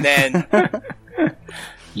 and then...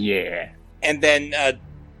 Yeah. And then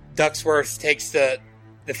Ducksworth takes the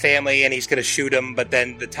family and he's going to shoot him, but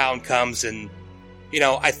then the town comes and,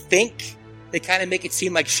 I think they kind of make it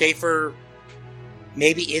seem like Schaefer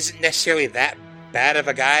maybe isn't necessarily that bad of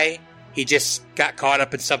a guy. He just got caught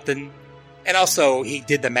up in something. And also, he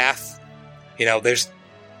did the math. There's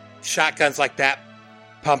shotguns like that,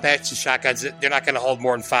 pump action shotguns, they're not going to hold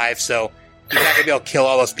more than 5, so he's not going to be able to kill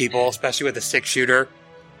all those people, especially with a 6-shooter.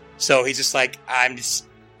 So he's just like, I'm just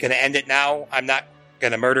going to end it now. I'm not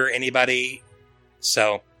going to murder anybody.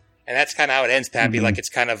 So, and that's kind of how it ends, Pappy. Mm-hmm. Like, it's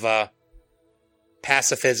kind of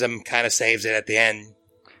pacifism kind of saves it at the end.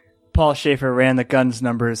 Paul Schaefer ran the guns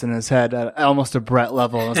numbers in his head at almost a Brett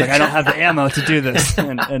level. I was like, I don't have the ammo to do this,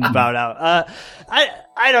 and bowed out.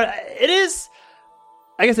 I don't. It is.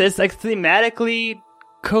 I guess it's like thematically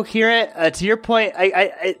coherent. To your point,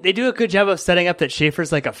 they do a good job of setting up that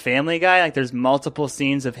Schaefer's like a family guy. Like, there's multiple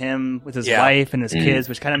scenes of him with his wife and his kids,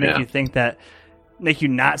 which kind of make you think that, make you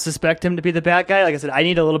not suspect him to be the bad guy. Like I said, I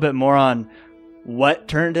need a little bit more on what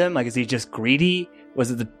turned him. Like, is he just greedy?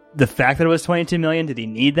 Was it the fact that it was $22 million? Did he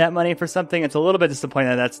need that money for something? It's a little bit disappointing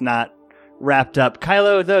that that's not wrapped up.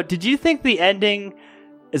 Kylo, though, did you think the ending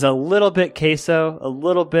is a little bit queso, a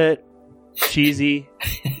little bit cheesy?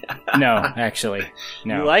 No, actually,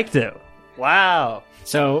 no. You liked it. Wow.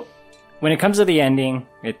 So, when it comes to the ending,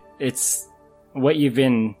 it's what you've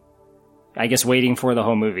been, I guess, waiting for the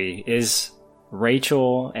whole movie. Is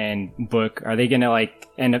Rachel and Book, are they going to, like,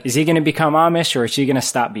 end up, is he going to become Amish, or is she going to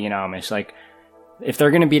stop being Amish? Like, if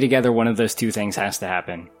they're going to be together, one of those two things has to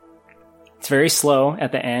happen. It's very slow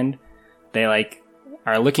at the end. They, like,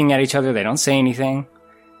 are looking at each other. They don't say anything.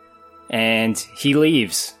 And he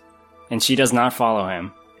leaves. And she does not follow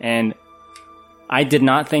him. And I did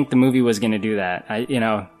not think the movie was going to do that.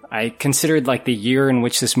 I considered, like, the year in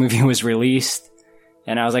which this movie was released.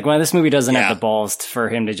 And I was like, well, this movie doesn't have the balls for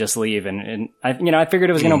him to just leave. And I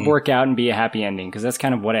figured it was going to work out and be a happy ending, because that's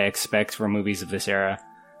kind of what I expect from movies of this era.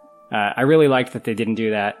 I really liked that they didn't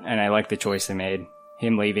do that, and I liked the choice they made.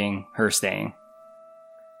 Him leaving, her staying.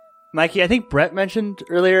 Mikey, I think Brett mentioned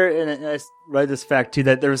earlier, and I read this fact too,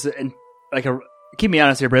 that there was keep me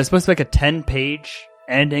honest here, but it's supposed to be like a 10-page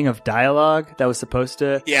ending of dialogue that was supposed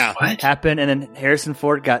to happen, and then Harrison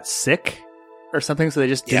Ford got sick or something, so they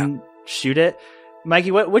just didn't shoot it.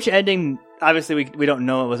 Mikey, which ending, obviously we don't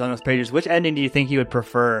know what was on those pages, which ending do you think you would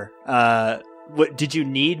prefer? Did you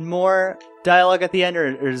need more dialogue at the end,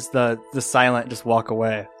 or is the silent just walk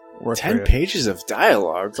away? 10 pages of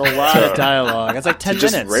dialogue. It's a lot of dialogue. It's like 10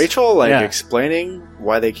 minutes. Just Rachel, explaining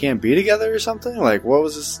why they can't be together or something? Like, what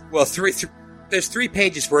was this? Well, there's 3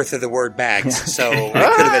 pages worth of the word bags, so it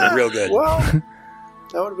could have been real good. Well, that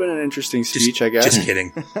would have been an interesting speech, I guess. Just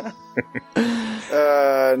kidding.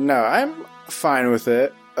 No, I'm fine with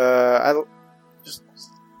it.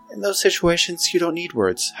 in those situations, you don't need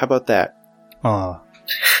words. How about that? Oh,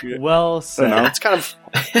 well said. I don't know. It's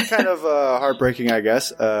kind of heartbreaking, I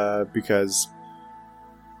guess, because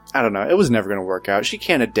I don't know. It was never going to work out. She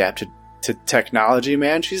can't adapt to technology,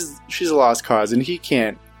 man. She's a lost cause, and he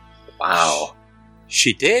can't. Wow.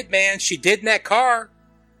 She did, man. She did in that car.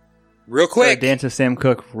 Real quick. Dance with Sam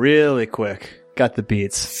Cooke really quick. Got the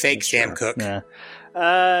beats. Fake Sam Cooke. Yeah.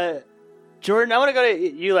 Jordan, I want to go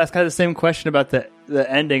to you last. Kind of the same question about the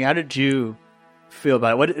ending. How did you feel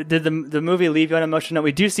about it? What did the movie leave you on emotion note?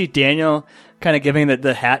 We do see Daniel kind of giving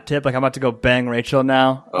the hat tip, like I'm about to go bang Rachel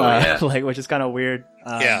now. Yeah. Like, which is kind of weird.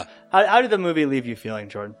 Yeah. How did the movie leave you feeling,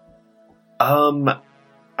 Jordan? I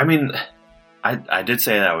mean, I did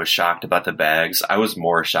say that I was shocked about the bags. I was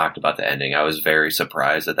more shocked about the ending. I was very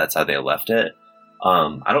surprised that that's how they left it.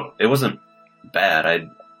 It wasn't bad.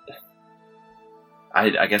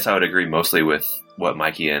 I guess I would agree mostly with what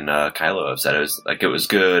Mikey and Kylo have said. It was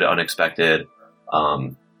good, unexpected.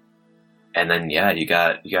 And then you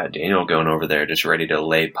got Daniel going over there just ready to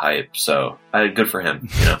lay pipe. So good for him,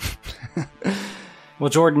 you know. Well,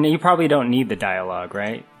 Jordan, you probably don't need the dialogue,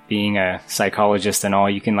 right? Being a psychologist and all,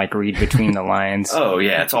 you can read between the lines. Oh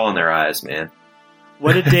yeah, it's all in their eyes, man.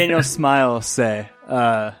 What did Daniel's smile say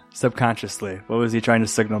subconsciously? What was he trying to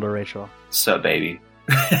signal to Rachel? Sup, baby.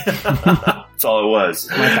 That's all it was.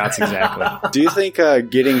 My thoughts exactly. Do you think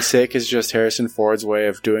getting sick is just Harrison Ford's way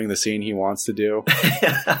of doing the scene he wants to do?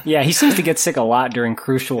 Yeah, he seems to get sick a lot during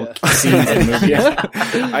crucial scenes in movies.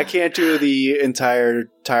 I can't do the entire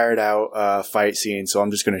tired out fight scene, so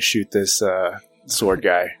I'm just going to shoot this sword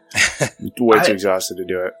guy. Way too exhausted to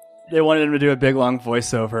do it. They wanted him to do a big long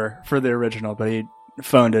voiceover for the original, but he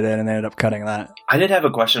phoned it in and they ended up cutting that. I did have a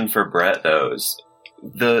question for Brett, though.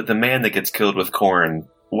 The man that gets killed with corn,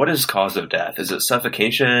 what is cause of death? Is it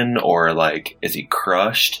suffocation, or is he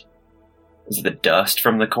crushed? Is it the dust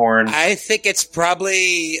from the corn? I think it's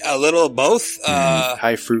probably a little of both.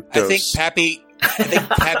 High fructose. I think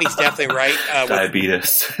Pappy's definitely right.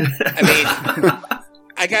 Diabetes.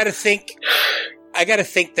 I gotta think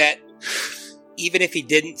that even if he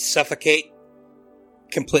didn't suffocate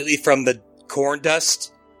completely from the corn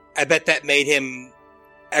dust, I bet that made him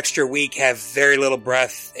extra weak, have very little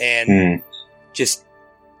breath, and I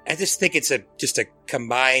just think it's just a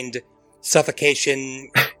combined suffocation,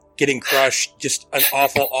 getting crushed, just an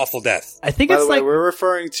awful, awful death. I think By the way, we're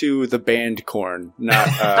referring to the band Corn, not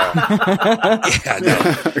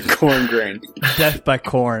corn grain. Death by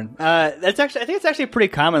corn. I think it's actually pretty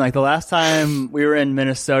common. Like the last time we were in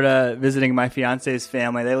Minnesota visiting my fiance's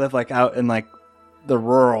family, they live out in the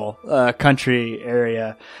rural country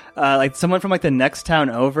area. Someone from the next town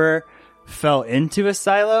over fell into a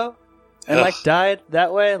silo and died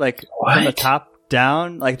that way, from the top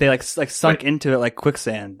down. They sunk into it like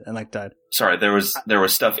quicksand and died. Sorry, there was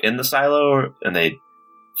stuff in the silo and they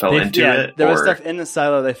fell into it. There was stuff in the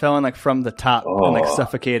silo. They fell in from the top and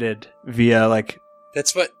suffocated via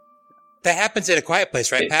That's what that happens in A Quiet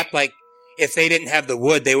Place, right, Pap? If they didn't have the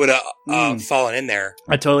wood, they would have fallen in there.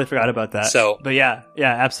 I totally forgot about that. But yeah,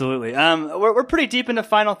 absolutely. We're pretty deep into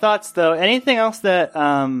final thoughts, though. Anything else that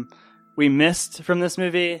we missed from this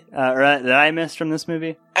movie, or that I missed from this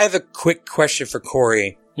movie? I have a quick question for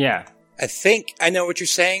Corey. Yeah. I think I know what you're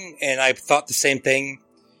saying, and I thought the same thing.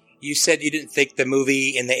 You said you didn't think the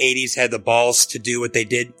movie in the 80s had the balls to do what they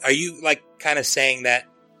did. Are you kind of saying that,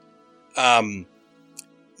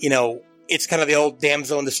 it's kind of the old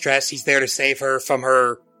damsel in distress. He's there to save her from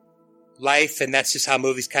her life, and that's just how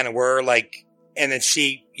movies kind of were. And then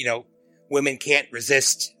she, women can't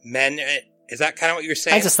resist men. Is that kind of what you were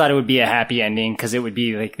saying? I just thought it would be a happy ending because it would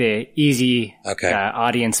be the easy,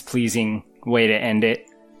 audience-pleasing way to end it.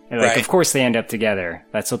 And, Of course they end up together.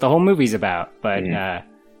 That's what the whole movie's about. But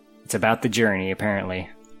it's about the journey, apparently.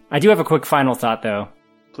 I do have a quick final thought, though.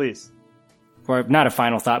 Please. Or not a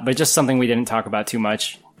final thought, but just something we didn't talk about too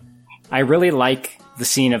much. I really like the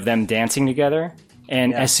scene of them dancing together.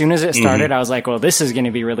 And as soon as it started, I was like, well, this is going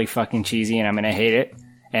to be really fucking cheesy and I'm going to hate it.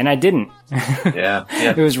 And I didn't. Yeah.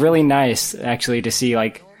 It was really nice, actually, to see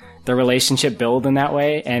the relationship build in that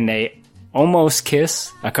way. And they almost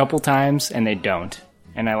kiss a couple times and they don't.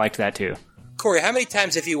 And I liked that too. Corey, how many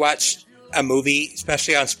times have you watched a movie,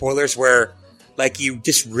 especially on spoilers, where you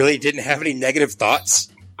just really didn't have any negative thoughts?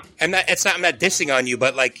 I'm not dissing on you,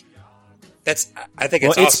 but I think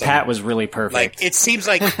it's awesome. It's Pat was really perfect. It seems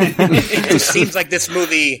like it just seems like this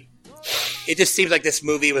movie. It just seems like this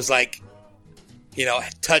movie was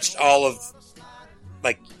touched all of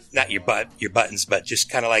not your buttons, but just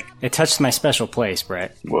kind of it touched my special place,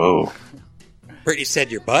 Brett. Whoa. Brittany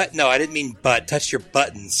said your butt? No, I didn't mean butt. Touch your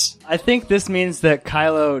buttons. I think this means that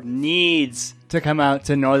Kylo needs to come out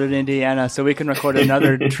to Northern Indiana so we can record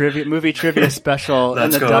another movie trivia special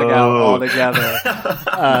in the dugout all together.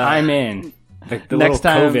 I'm in. The next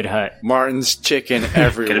little COVID hut. Martin's Chicken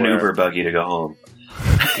everywhere. Get an Uber buggy to go home.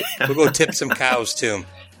 We'll go tip some cows too.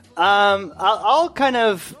 I'll kind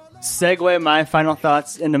of segue my final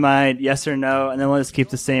thoughts into my yes or no, and then we'll just keep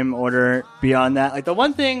the same order beyond that. Like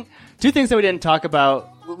two things that we didn't talk about.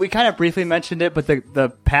 We kind of briefly mentioned it, but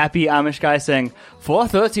the Pappy Amish guy saying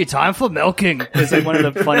 4:30, time for milking is like one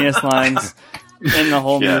of the funniest lines in the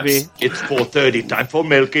whole movie. It's 4:30, time for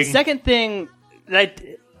milking. Second thing,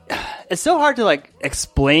 it's so hard to like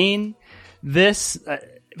explain this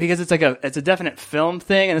because it's a definite film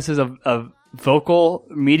thing, and this is a vocal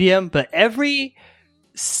medium, but every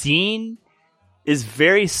scene is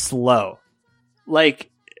very slow. Like,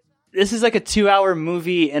 this is like a 2-hour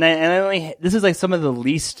movie, and this is like some of the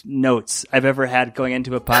least notes I've ever had going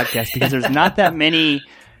into a podcast because there's not that many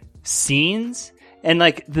scenes, and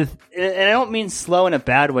like and I don't mean slow in a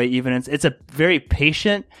bad way. Even it's a very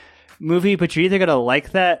patient movie, but you're either gonna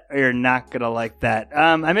like that or you're not gonna like that.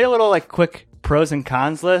 I made a little like quick pros and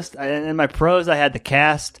cons list. In my pros, I had the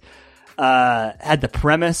cast. Had the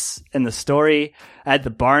premise and the story. I had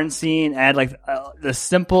the barn scene. I had like the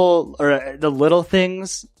simple or the little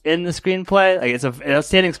things in the screenplay. Like it's an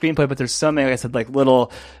outstanding screenplay, but there's so many, like I said, like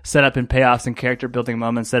little setup and payoffs and character building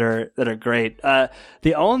moments that are great.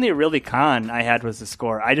 The only really con I had was the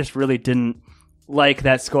score. I just really didn't like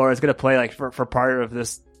that score. I was gonna play like for part of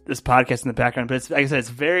this podcast in the background, but it's like I said, it's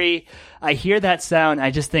very. I hear that sound.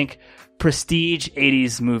 I just think prestige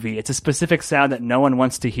 80s movie. It's a specific sound that no one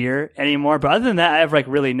wants to hear anymore. But other than that, I have like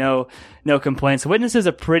really no complaints. Witness is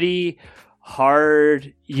a pretty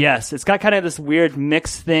hard yes. It's got kind of this weird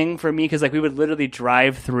mixed thing for me because like we would literally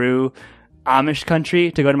drive through Amish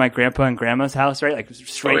country to go to my grandpa and grandma's house, right? Like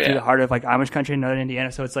straight through the heart of like Amish country in Northern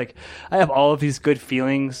Indiana. So it's like I have all of these good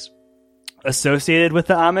feelings associated with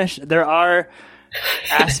the Amish. There are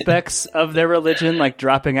aspects of their religion, like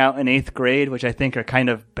dropping out in 8th grade, which I think are kind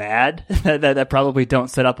of bad, that probably don't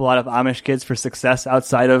set up a lot of Amish kids for success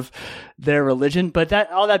outside of their religion. But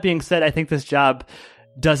all that being said, I think this job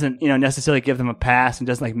doesn't, necessarily give them a pass and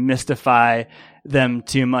doesn't like mystify them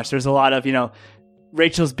too much. There's a lot of,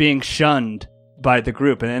 Rachel's being shunned by the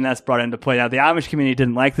group, and then that's brought into play. Now, the Amish community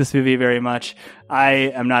didn't like this movie very much. I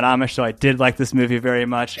am not Amish, so I did like this movie very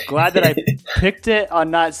much. Glad that I picked it on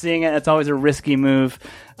not seeing it. It's always a risky move,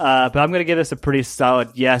 but I'm going to give this a pretty solid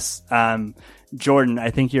yes. Jordan, I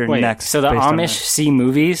think you're next. So the Amish see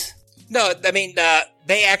movies? No, I mean,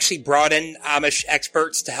 they actually brought in Amish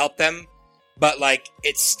experts to help them, but like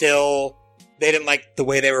it's still, they didn't like the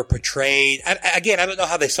way they were portrayed. I don't know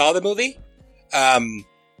how they saw the movie.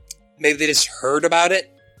 Maybe they just heard about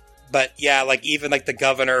it, but yeah, like even like the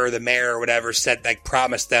governor or the mayor or whatever said, like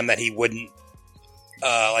promised them that he wouldn't,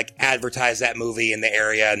 like advertise that movie in the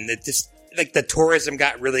area. And it just like the tourism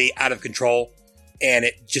got really out of control and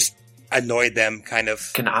it just annoyed them kind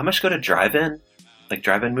of. Can Amish go to drive-in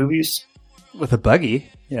movies? With a buggy.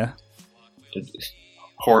 Yeah.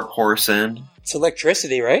 Horse in. It's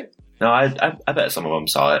electricity, right? No, I bet some of them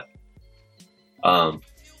saw it.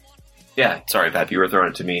 Yeah, sorry, Pat, you were throwing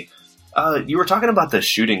it to me. You were talking about the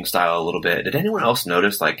shooting style a little bit. Did anyone else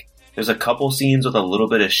notice, like, there's a couple scenes with a little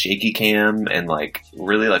bit of shaky cam and, like,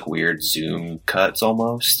 really, like, weird zoom cuts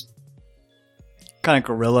almost? Kind of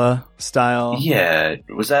guerrilla style. Yeah.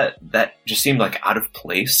 Was that just seemed, like, out of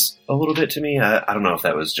place a little bit to me? I don't know if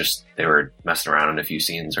that was just they were messing around in a few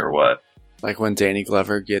scenes or what. Like when Danny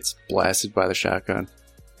Glover gets blasted by the shotgun.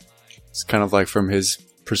 It's kind of like from his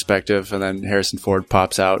perspective, and then Harrison Ford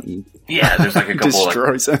pops out and there's like a couple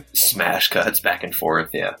destroys him. Smash cuts back and forth.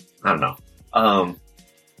 Yeah, I don't know.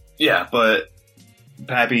 Yeah, but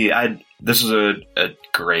Pappy, this was a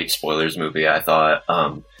great spoilers movie. I thought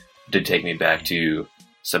did take me back to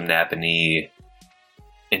some Napanee,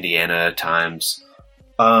 Indiana times.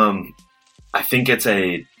 I think it's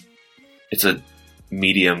a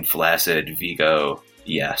medium flaccid Vigo.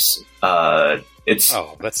 Yes.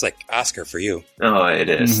 That's like Oscar for you. Oh, it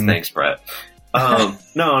is. Mm-hmm. Thanks, Brett. No,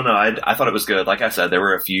 I thought it was good. Like I said, there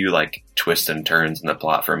were a few like twists and turns in the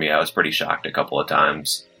plot for me. I was pretty shocked a couple of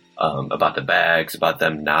times about the bags, about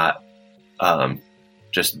them not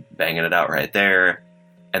just banging it out right there,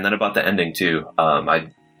 and then about the ending too.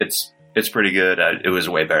 It's pretty good. It was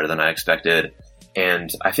way better than I expected, and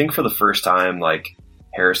I think for the first time, like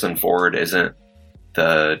Harrison Ford isn't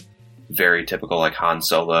the very typical like Han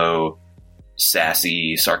Solo,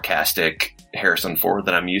 sassy, sarcastic Harrison Ford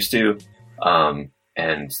that I'm used to.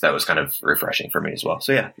 And that was kind of refreshing for me as well.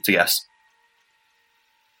 So yeah, it's a yes.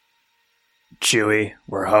 Chewie,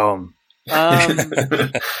 we're home. Yeah,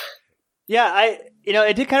 Yeah,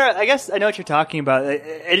 it did kind of. I guess I know what you're talking about.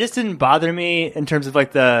 It just didn't bother me in terms of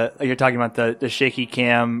like you're talking about the shaky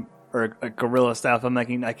cam or a gorilla style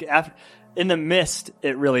filmmaking. Like in The Mist,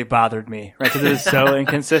 it really bothered me, right? Because it was so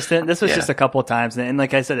inconsistent. This was just a couple of times, and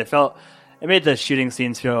like I said, it made the shooting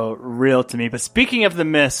scenes feel real to me. But speaking of The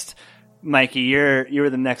Mist, Mikey, you were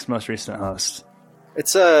the next most recent host.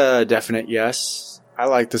 It's a definite yes. I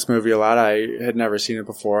like this movie a lot. I had never seen it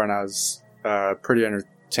before, and I was pretty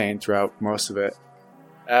entertained throughout most of it.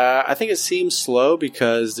 I think it seems slow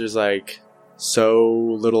because there's like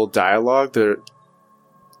so little dialogue.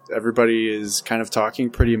 Everybody is kind of talking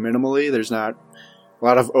pretty minimally. There's not a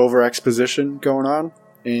lot of over exposition going on,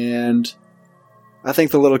 and I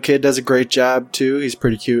think the little kid does a great job too. He's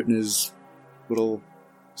pretty cute in his little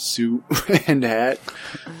suit and hat,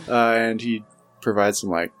 and he provides some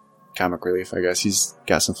like comic relief. I guess he's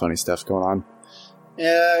got some funny stuff going on.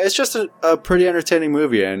 Yeah, it's just a pretty entertaining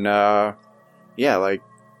movie, and like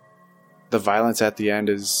the violence at the end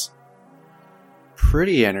is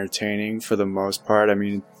pretty entertaining for the most part. I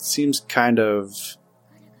mean, it seems kind of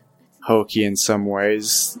hokey in some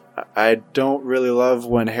ways. I don't really love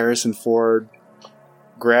when Harrison Ford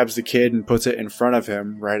grabs the kid and puts it in front of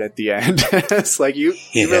him right at the end. It's like, you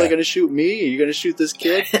really going to shoot me? Are you going to shoot this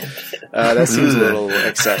kid? That seems a little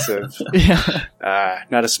excessive.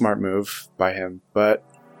 Not a smart move by him. But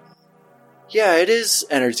yeah, it is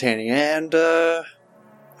entertaining. And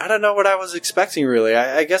I don't know what I was expecting, really.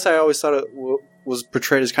 I guess I always thought it was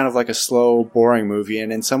portrayed as kind of like a slow, boring movie.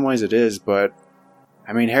 And in some ways it is. But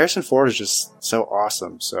I mean, Harrison Ford is just so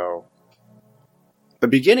awesome. So the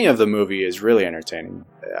beginning of the movie is really entertaining.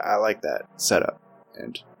 I like that setup.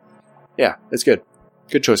 And yeah, it's good.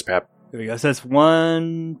 Good choice, Pap. There we go. So that's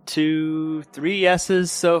 1, 2, 3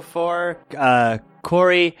 yeses so far.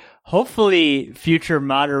 Corey, hopefully future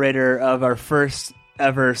moderator of our first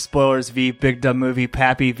ever Spoilers v Big Dumb Movie,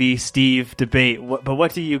 Pappy v Steve debate. But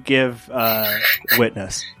what do you give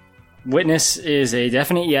Witness? Witness is a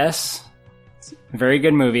definite yes. Very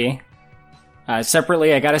good movie.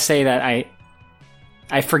 Separately, I gotta say that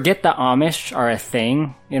I forget the Amish are a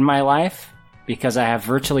thing in my life because I have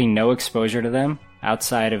virtually no exposure to them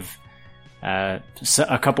outside of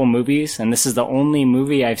a couple movies, and this is the only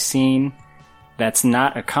movie I've seen that's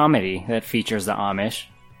not a comedy that features the Amish.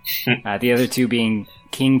 The other two being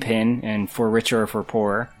Kingpin and For Richer or For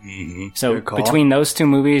Poorer. Mm-hmm. So between those two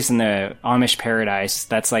movies and the Amish Paradise,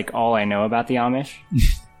 that's like all I know about the Amish.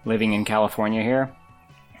 Living in California here.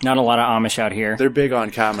 Not a lot of Amish out here. They're big on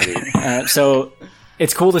comedy. So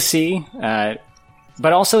it's cool to see, but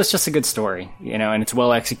also it's just a good story, and it's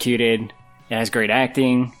well executed. It has great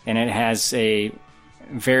acting, and it has a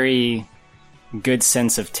very good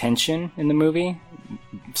sense of tension in the movie.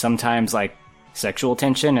 Sometimes like sexual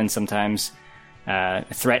tension, and sometimes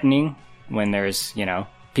threatening when there's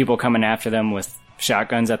people coming after them with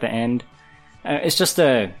shotguns at the end. It's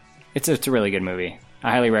a really good movie. I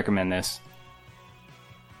highly recommend this.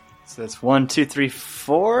 So that's 1, 2, 3,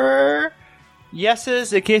 4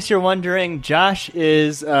 yeses. In case you're wondering, Josh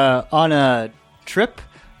is on a trip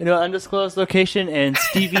into an undisclosed location, and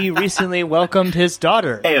Stevie recently welcomed his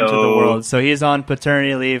daughter into the world, so he's on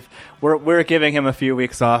paternity leave. We're giving him a few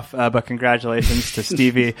weeks off, but congratulations to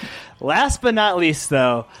Stevie. Last but not least,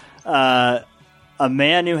 though, a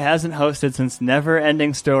man who hasn't hosted since Never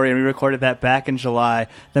Ending Story, and we recorded that back in July.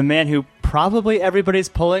 The man who probably everybody's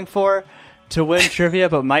pulling for to win trivia,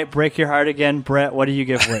 but might break your heart again. Brett, what do you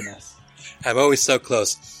give Witness? I'm always so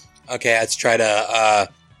close. Okay, let's try to...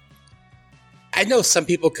 I know some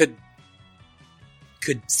people could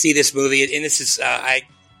see this movie, and this is... I've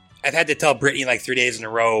had to tell Brittany like 3 days in a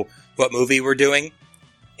row what movie we're doing,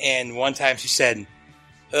 and one time she said,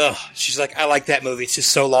 ugh, she's like, I like that movie. It's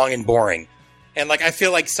just so long and boring. And like, I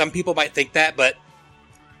feel like some people might think that, but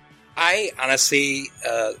I honestly,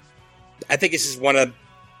 I think this is one of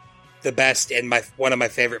the best and one of my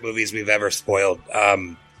favorite movies we've ever spoiled.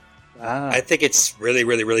 I think it's really,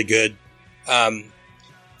 really, really good.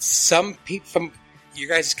 Some people from your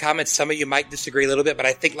guys' comments, some of you might disagree a little bit, but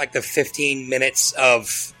I think like the 15 minutes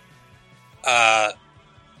of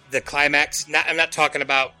the climax, I'm not talking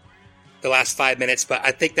about the last 5 minutes, but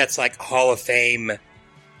I think that's like Hall of Fame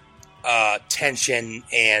tension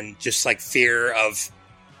and just like fear of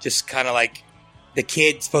just kind of like the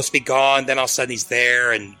kid's supposed to be gone, then all of a sudden he's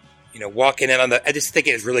there, and walking in on I just think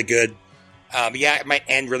it is really good. Yeah, it might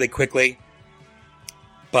end really quickly,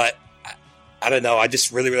 but I don't know. I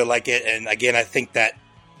just really, really like it. And again, I think that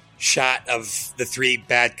shot of the 3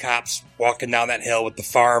 bad cops walking down that hill with the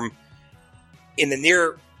farm in the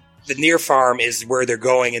near farm is where they're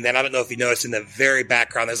going. And then I don't know if you noticed in the very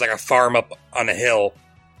background, there's like a farm up on a hill.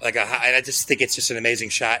 I just think it's just an amazing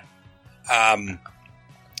shot.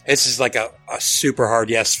 This is like a super hard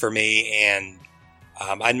yes for me. And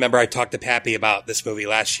I remember I talked to Pappy about this movie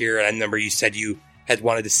last year, and I remember you said you had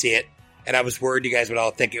wanted to see it, and I was worried you guys would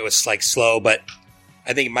all think it was like slow, but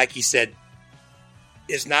I think Mikey said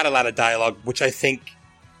there's not a lot of dialogue, which I think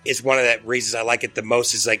is one of the reasons I like it the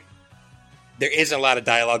most. Is like there isn't a lot of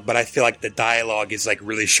dialogue, but I feel like the dialogue is like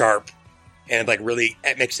really sharp and like really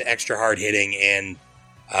it makes it extra hard hitting. And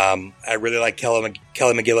I really like Kelly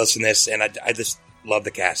McGillis in this, and I just love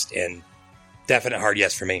the cast, and definite hard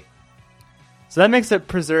yes for me. So that makes it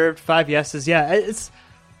preserved 5 yeses. Yeah, it's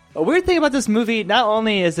a weird thing about this movie. Not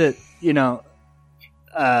only is it,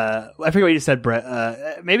 I forget what you said,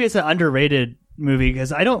 Brett. Maybe it's an underrated movie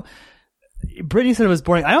because Brittany said it was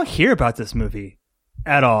boring. I don't hear about this movie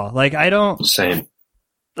at all. Like, I don't. Same.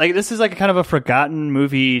 Like, this is like kind of a forgotten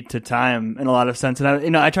movie to time in a lot of sense.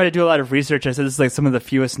 And I try to do a lot of research. I said this is like some of the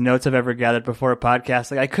fewest notes I've ever gathered before a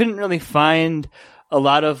podcast. Like, I couldn't really find a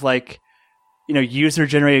lot of like, user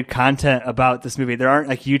generated content about this movie. There aren't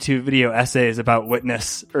like YouTube video essays about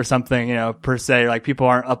Witness or something, per se. Like, people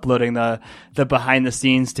aren't uploading the behind the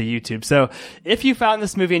scenes to YouTube. So if you found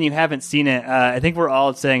this movie and you haven't seen it, I think we're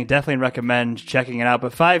all saying definitely recommend checking it out.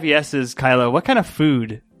 But 5 yeses, Kylo, what kind of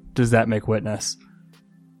food does that make Witness?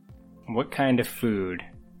 What kind of food?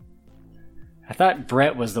 I thought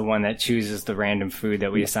Brett was the one that chooses the random food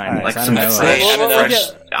that we assign. Like I some don't know.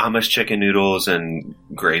 fresh Amish chicken noodles and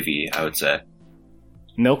gravy, I would say.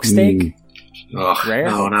 Milk steak? Ugh,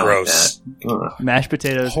 Rare? No, not Gross. like that. Mashed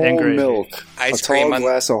potatoes Whole and gravy. milk. Ice a cream tall on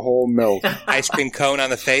glass of whole milk. ice cream cone on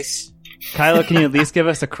the face. Kylo, can you at least give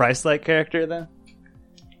us a Christ-like character then?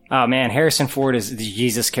 Oh man, Harrison Ford is the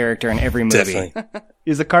Jesus character in every movie. Definitely.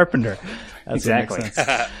 He's a carpenter. That's Exactly. what makes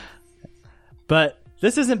sense. But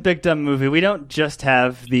this isn't Big Dumb Movie. We don't just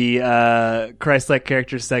have the Christ-like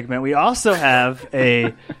characters segment. We also have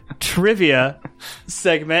a trivia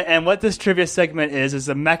segment. And what this trivia segment is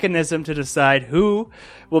a mechanism to decide who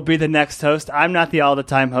will be the next host. I'm not the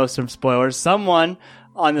all-the-time host from Spoilers. Someone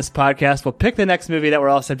on this podcast will pick the next movie that we're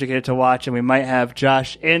all subjugated to watch, and we might have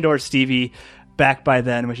Josh and or Stevie back by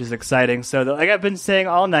then, which is exciting. So like I've been saying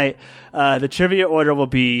all night, the trivia order will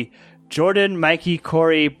be Jordan, Mikey,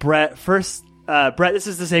 Corey, Brett. First, Brett, this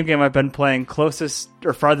is the same game I've been playing, closest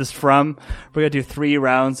or farthest from. We're going to do 3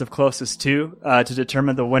 rounds of closest to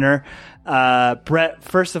determine the winner. Brett,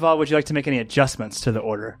 first of all, would you like to make any adjustments to the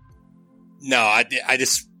order? No, I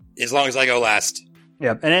just, as long as I go last.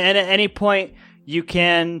 Yeah, and at any point, you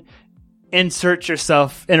can insert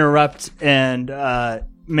yourself, interrupt, and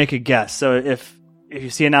make a guess. So if you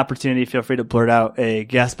see an opportunity, feel free to blurt out a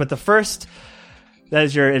guess. But that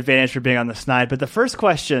is your advantage for being on the snide. But the first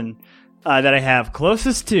question that I have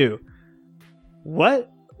closest to, what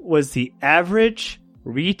was the average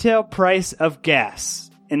retail price of gas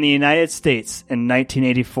in the United States in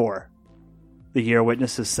 1984? The year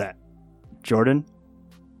Witness is set. Jordan?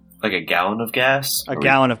 Like a gallon of gas? A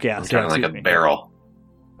gallon of gas. We're talking like a barrel.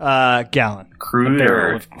 Gallon. Crude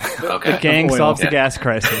or... Okay. The gang solves the gas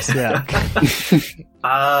crisis, yeah.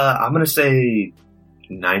 I'm going to say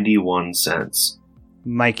 91 cents.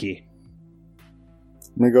 Mikey.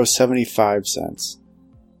 I'm going to go 75 cents.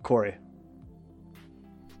 Corey.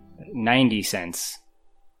 90 cents.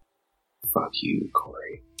 Fuck you,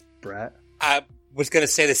 Corey. Brett. I was going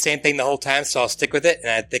to say the same thing the whole time, so I'll stick with it,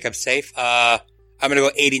 and I think I'm safe. I'm going to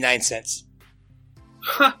go 89 cents.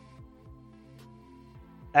 Huh.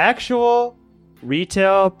 Actual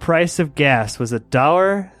retail price of gas was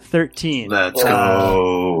 $1.13. Let's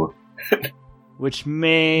go. Which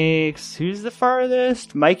makes... Who's the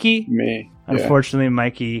farthest? Mikey? Me. Unfortunately,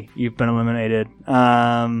 Mikey, you've been eliminated.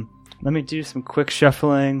 Let me do some quick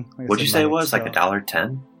shuffling. What'd you say it was? Like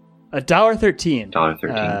 $1.10? $1.13.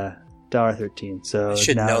 $1.13. $1.13. So I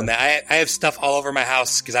should have known that. I have stuff all over my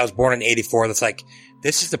house because I was born in 84 that's like,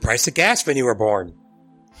 this is the price of gas when you were born.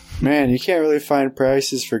 Man, you can't really find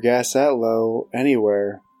prices for gas that low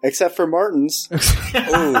anywhere. Except for Martin's.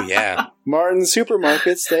 Oh, yeah. Martin's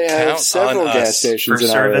supermarkets, they have Count several gas stations for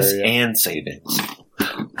in our service area. and savings.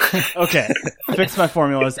 Okay, fix my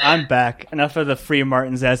formulas. I'm back. Enough of the free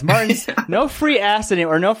Martins ads. Martins, no free ass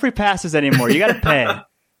anymore, or no free passes anymore. You got to pay.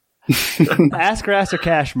 Ass, grass, or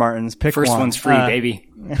cash, Martins. Pick First one. one's free, baby.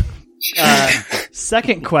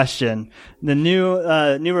 Second question. The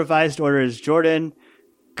new revised order is Jordan,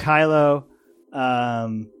 Kylo.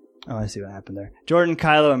 I see what happened there. Jordan,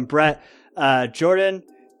 Kylo, and Brett. Jordan,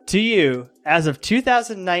 to you, as of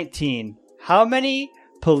 2019, how many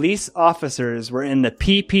police officers were in the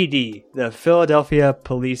PPD, the Philadelphia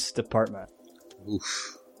Police Department?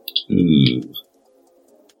 Oof.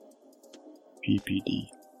 PPD.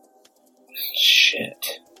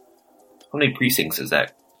 How many precincts is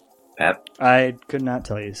that, Pap? I could not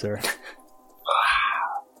tell you, sir.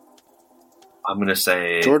 I'm going to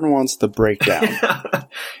say... Jordan wants the breakdown.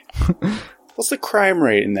 What's the crime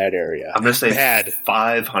rate in that area? I'm going to say Bad.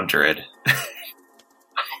 500. I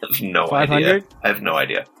have no 500? idea. I have no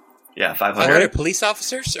idea. Yeah, 500. 500 police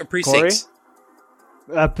officers or precincts?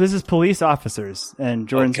 This is police officers, and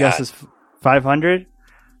Jordan's guess is 500.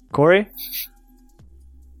 Corey?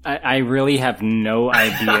 I really have no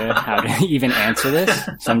idea how to even answer this,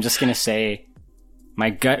 so I'm just going to say my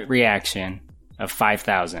gut reaction of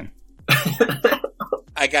 5,000.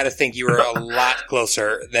 I got to think you were a lot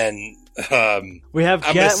closer than... We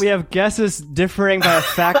have guesses differing by a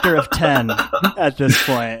factor of 10 at this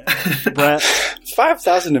point. But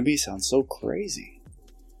 5,000 to me sounds so crazy.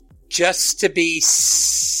 Just to be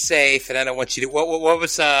safe, and I don't want you to... What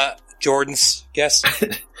was Jordan's guess?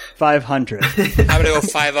 500. I'm going to go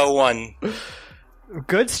 501.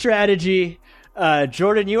 Good strategy.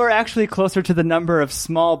 Jordan, you are actually closer to the number of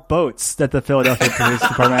small boats that the Philadelphia Police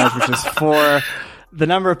Department has, which is 4. The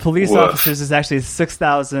number of police officers is actually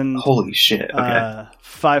 6,000. Holy shit. Okay.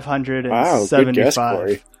 575. Wow, good guess,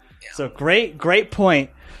 Corey. So great point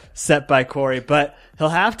set by Corey, but he'll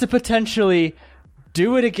have to potentially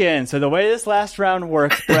do it again. So the way this last round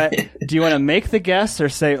works, Brett, do you want to make the guess or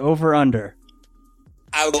say over under?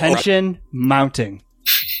 Tension mounting.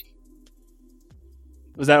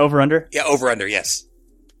 Was that over under? Yeah, over under, yes.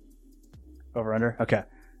 Over under? Okay.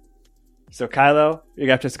 So Kylo, you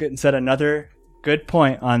have to set another good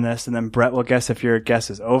point on this, and then Brett will guess if your guess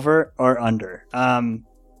is over or under.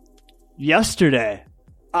 Yesterday,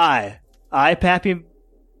 Pappy,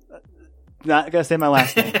 not gonna say my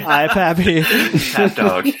last name. Pappy, Pap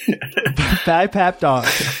Dog. Pap Dog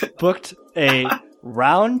booked a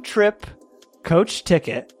round trip coach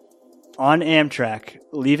ticket on Amtrak,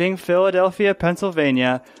 leaving Philadelphia,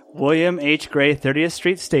 Pennsylvania, William H. Gray 30th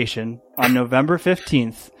Street Station on November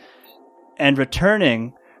 15th, and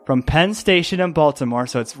returning from Penn Station in Baltimore,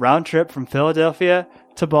 so it's round trip from Philadelphia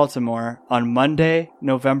to Baltimore on Monday,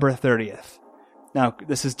 November 30th. Now,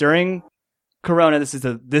 this is during Corona. This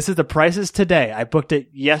is the prices today. I booked it.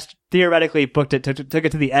 Theoretically booked it. Took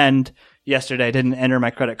it to the end yesterday. I didn't enter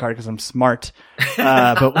my credit card because I'm smart.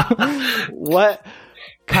 But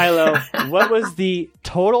Kylo, what was the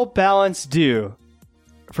total balance due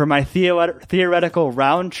for my theoretical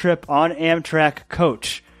round trip on Amtrak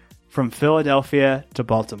coach from Philadelphia to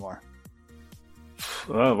Baltimore?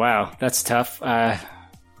 Oh, wow. That's tough. I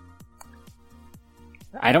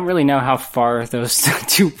don't really know how far those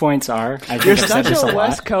 2 points are. You're such a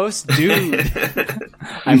West Coast dude.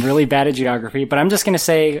 I'm really bad at geography, but I'm just going to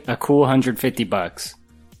say a cool $150.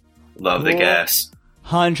 Love the guess.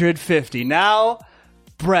 150. Now,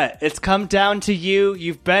 Brett, it's come down to you.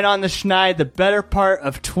 You've been on the schneid the better part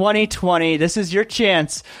of 2020. This is your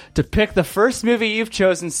chance to pick the first movie you've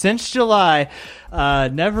chosen since July,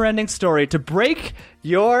 Neverending Story, to break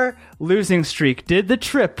your losing streak. Did the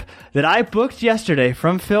trip that I booked yesterday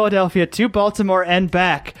from Philadelphia to Baltimore and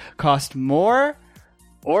back cost more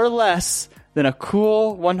or less than a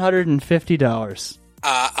cool $150?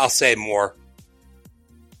 I'll say more.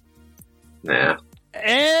 Nah.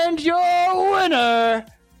 And your winner,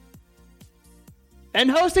 and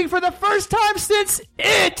hosting for the first time since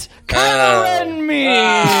Kylo and me.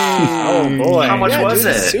 Oh boy! How much was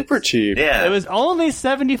it? Super cheap. Yeah, it was only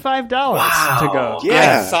 $75 to go.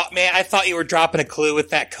 Yeah, I thought you were dropping a clue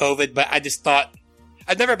with that COVID, but I just thought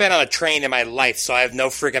I've never been on a train in my life, so I have no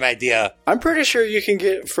freaking idea. I'm pretty sure you can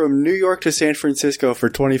get from New York to San Francisco for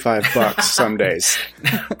 $25 some days.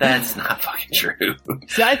 That's not fucking true.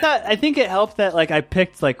 See, I think it helped that I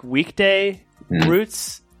picked weekday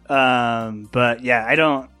routes. But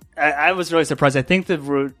yeah, I was really surprised. I think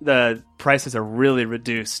the prices are really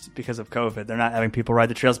reduced because of COVID. They're not having people ride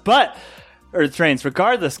the trails, or the trains.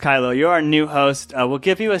 Regardless, Kylo, you're our new host. We'll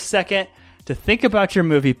give you a second to think about your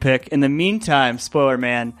movie pick. In the meantime, Spoiler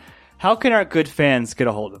Man, how can our good fans get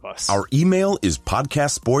a hold of us? Our email is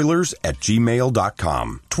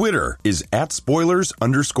podcastspoilers@gmail.com. Twitter is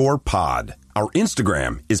 @spoilers_pod. Our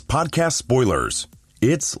Instagram is podcastspoilers.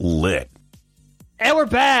 It's lit. And we're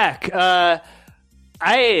back.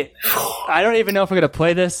 I don't even know if we're going to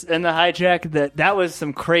play this in the hijack. That was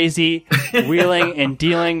some crazy wheeling and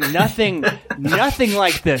dealing. Nothing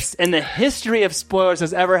like this in the history of spoilers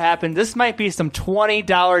has ever happened. This might be some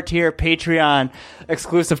 $20 tier Patreon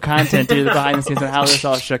exclusive content due to the behind the scenes on how this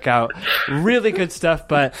all shook out. Really good stuff.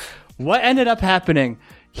 But what ended up happening?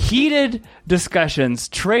 Heated discussions,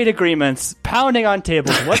 trade agreements, pounding on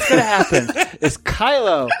tables. What's going to happen is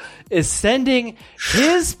Kylo is sending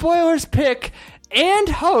his spoilers pick and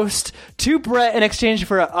host to Brett in exchange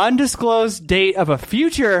for an undisclosed date of a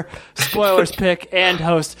future spoilers pick and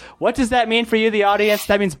host. What does that mean for you, the audience?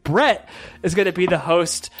 That means Brett is going to be the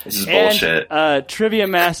host and trivia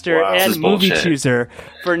master and movie chooser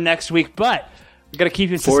for next week. But we're going to keep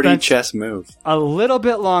you in suspense 40 chess move. A little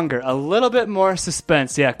bit longer, a little bit more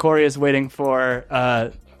suspense. Yeah, Corey is waiting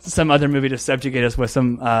for some other movie to subjugate us with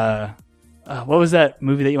some... what was that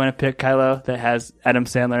movie that you want to pick, Kylo, that has Adam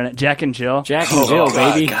Sandler in it? Jack and Jill. Jack and Jill,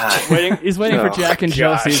 baby. He's waiting for Jack and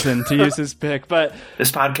Jill season to use his pick. But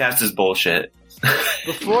this podcast is bullshit.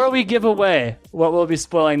 Before we give away what we'll be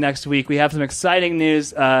spoiling next week, we have some exciting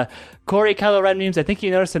news. Corey, Kylo Ren memes, I think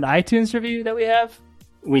you noticed an iTunes review that we have?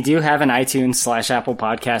 We do have an iTunes / Apple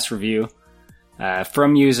Podcast review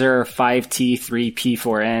from user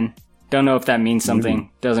 5T3P4N. Don't know if that means something.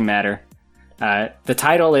 Doesn't matter. The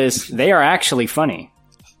title is "They Are Actually Funny."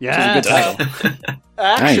 Yeah, which is a good title.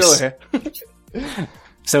 Actually.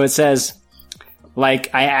 So it says,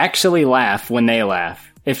 like, I actually laugh when they laugh.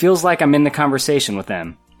 It feels like I'm in the conversation with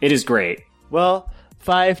them. It is great. Well,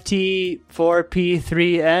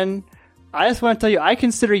 5T4P3N, I just want to tell you, I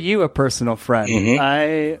consider you a personal friend.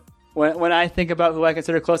 Mm-hmm. When I think about who I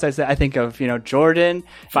consider close, I think of Jordan,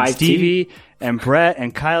 and Stevie, and Brett,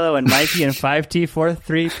 and Kylo, and Mikey, and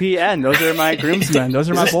 5T43PN. Those are my groomsmen. Those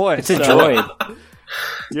are my boys. It's a joy.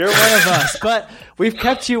 You're one of us. But we've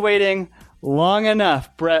kept you waiting long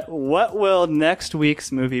enough. Brett, what will next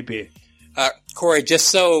week's movie be? Corey, just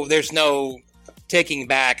so there's no taking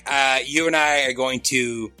back, you and I are going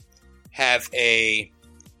to have a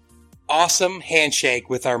awesome handshake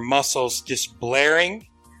with our muscles just blaring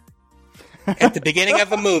at the beginning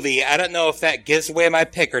of a movie. I don't know if that gives away my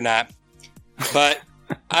pick or not, but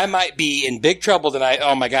I might be in big trouble tonight.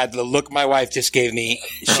 Oh my God, the look my wife just gave me.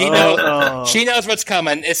 She knows what's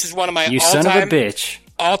coming. This is one of my son of a bitch.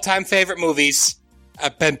 All-time favorite movies.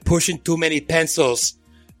 I've been pushing too many pencils.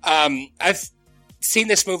 I've seen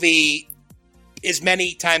this movie as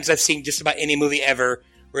many times as I've seen just about any movie ever.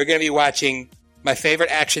 We're going to be watching my favorite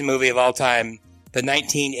action movie of all time, the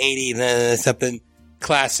 1980 something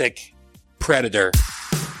classic Predator.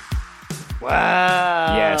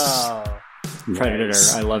 Wow. Yes. Predator.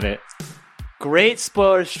 Nice. I love it. Great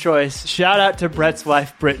spoilers choice. Shout out to Brett's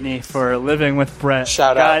wife, Brittany, for living with Brett.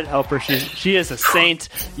 Shout God out. help her. She is a saint.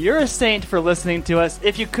 You're a saint for listening to us.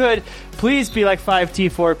 If you could, please be like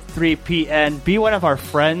 5T43PN. Be one of our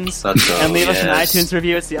friends and leave us an iTunes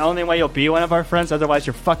review. It's the only way you'll be one of our friends. Otherwise,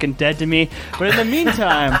 you're fucking dead to me. But in the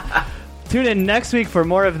meantime, tune in next week for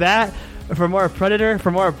more of that. For more Predator, for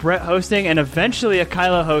more Brett hosting, and eventually a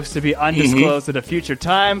Kylo host to be undisclosed at a future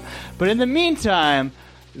time. But in the meantime,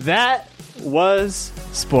 that was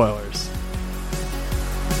spoilers.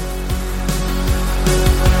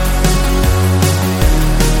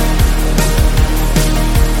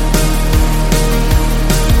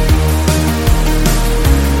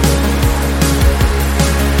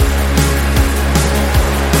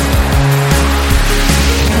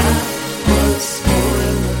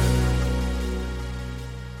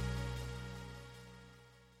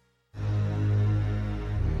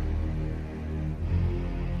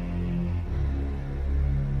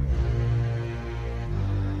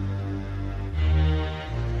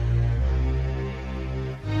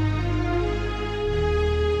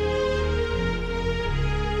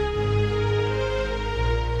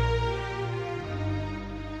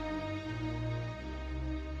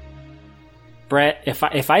 Brett,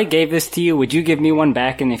 if I gave this to you, would you give me one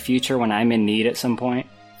back in the future when I'm in need at some point?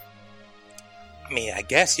 I mean, I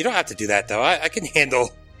guess you don't have to do that though. I can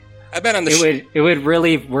handle. I've been on the. It would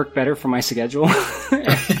really work better for my schedule.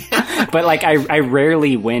 But like, I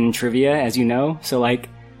rarely win trivia, as you know. So like,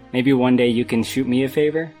 maybe one day you can shoot me a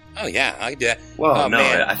favor. Oh yeah, I can do that. Well, no,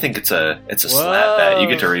 man. I think it's a slap bet. You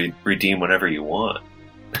get to redeem whatever you want.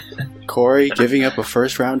 Corey giving up a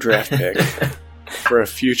first round draft pick for a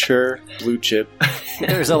future blue chip.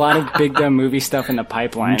 There's a lot of big dumb movie stuff in the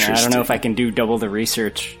pipeline. And I don't know if I can do double the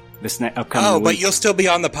research this upcoming week. But you'll still be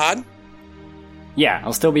on the pod? Yeah,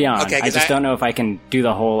 I'll still be on. Okay, I just don't know if I can do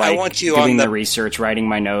the whole, like, I want you doing on the research, writing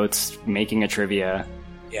my notes, making a trivia.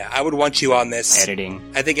 Yeah, I would want you on this.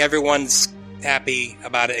 Editing. I think everyone's happy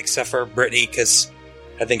about it except for Brittany, because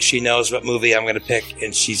I think she knows what movie I'm going to pick,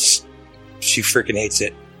 and she freaking hates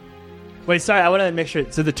it. Wait, sorry, I want to make sure.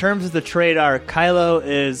 So the terms of the trade are Kylo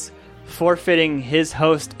is forfeiting his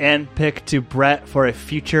host and pick to Brett for a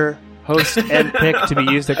future host and pick to be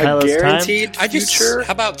used at Kylo's guaranteed time. future?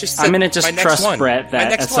 How about just I'm going to just trust one. Brett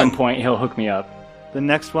that at some point he'll hook me up. The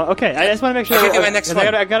next one? Okay, I just want to make sure. Okay, my next one.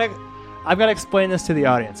 I've got to explain this to the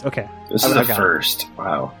audience. Okay. This is the first.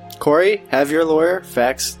 Wow. Corey, have your lawyer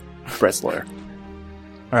fax Brett's lawyer.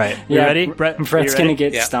 All right. You ready? Brett's going to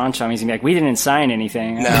get staunch on me. He's going to be like, we didn't sign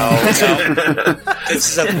anything. No.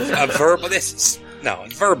 This is a verbal.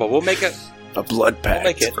 Verbal. We'll make a blood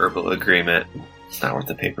pact. Verbal agreement. It's not worth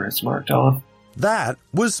the paper it's marked on. That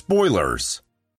was Spoilers.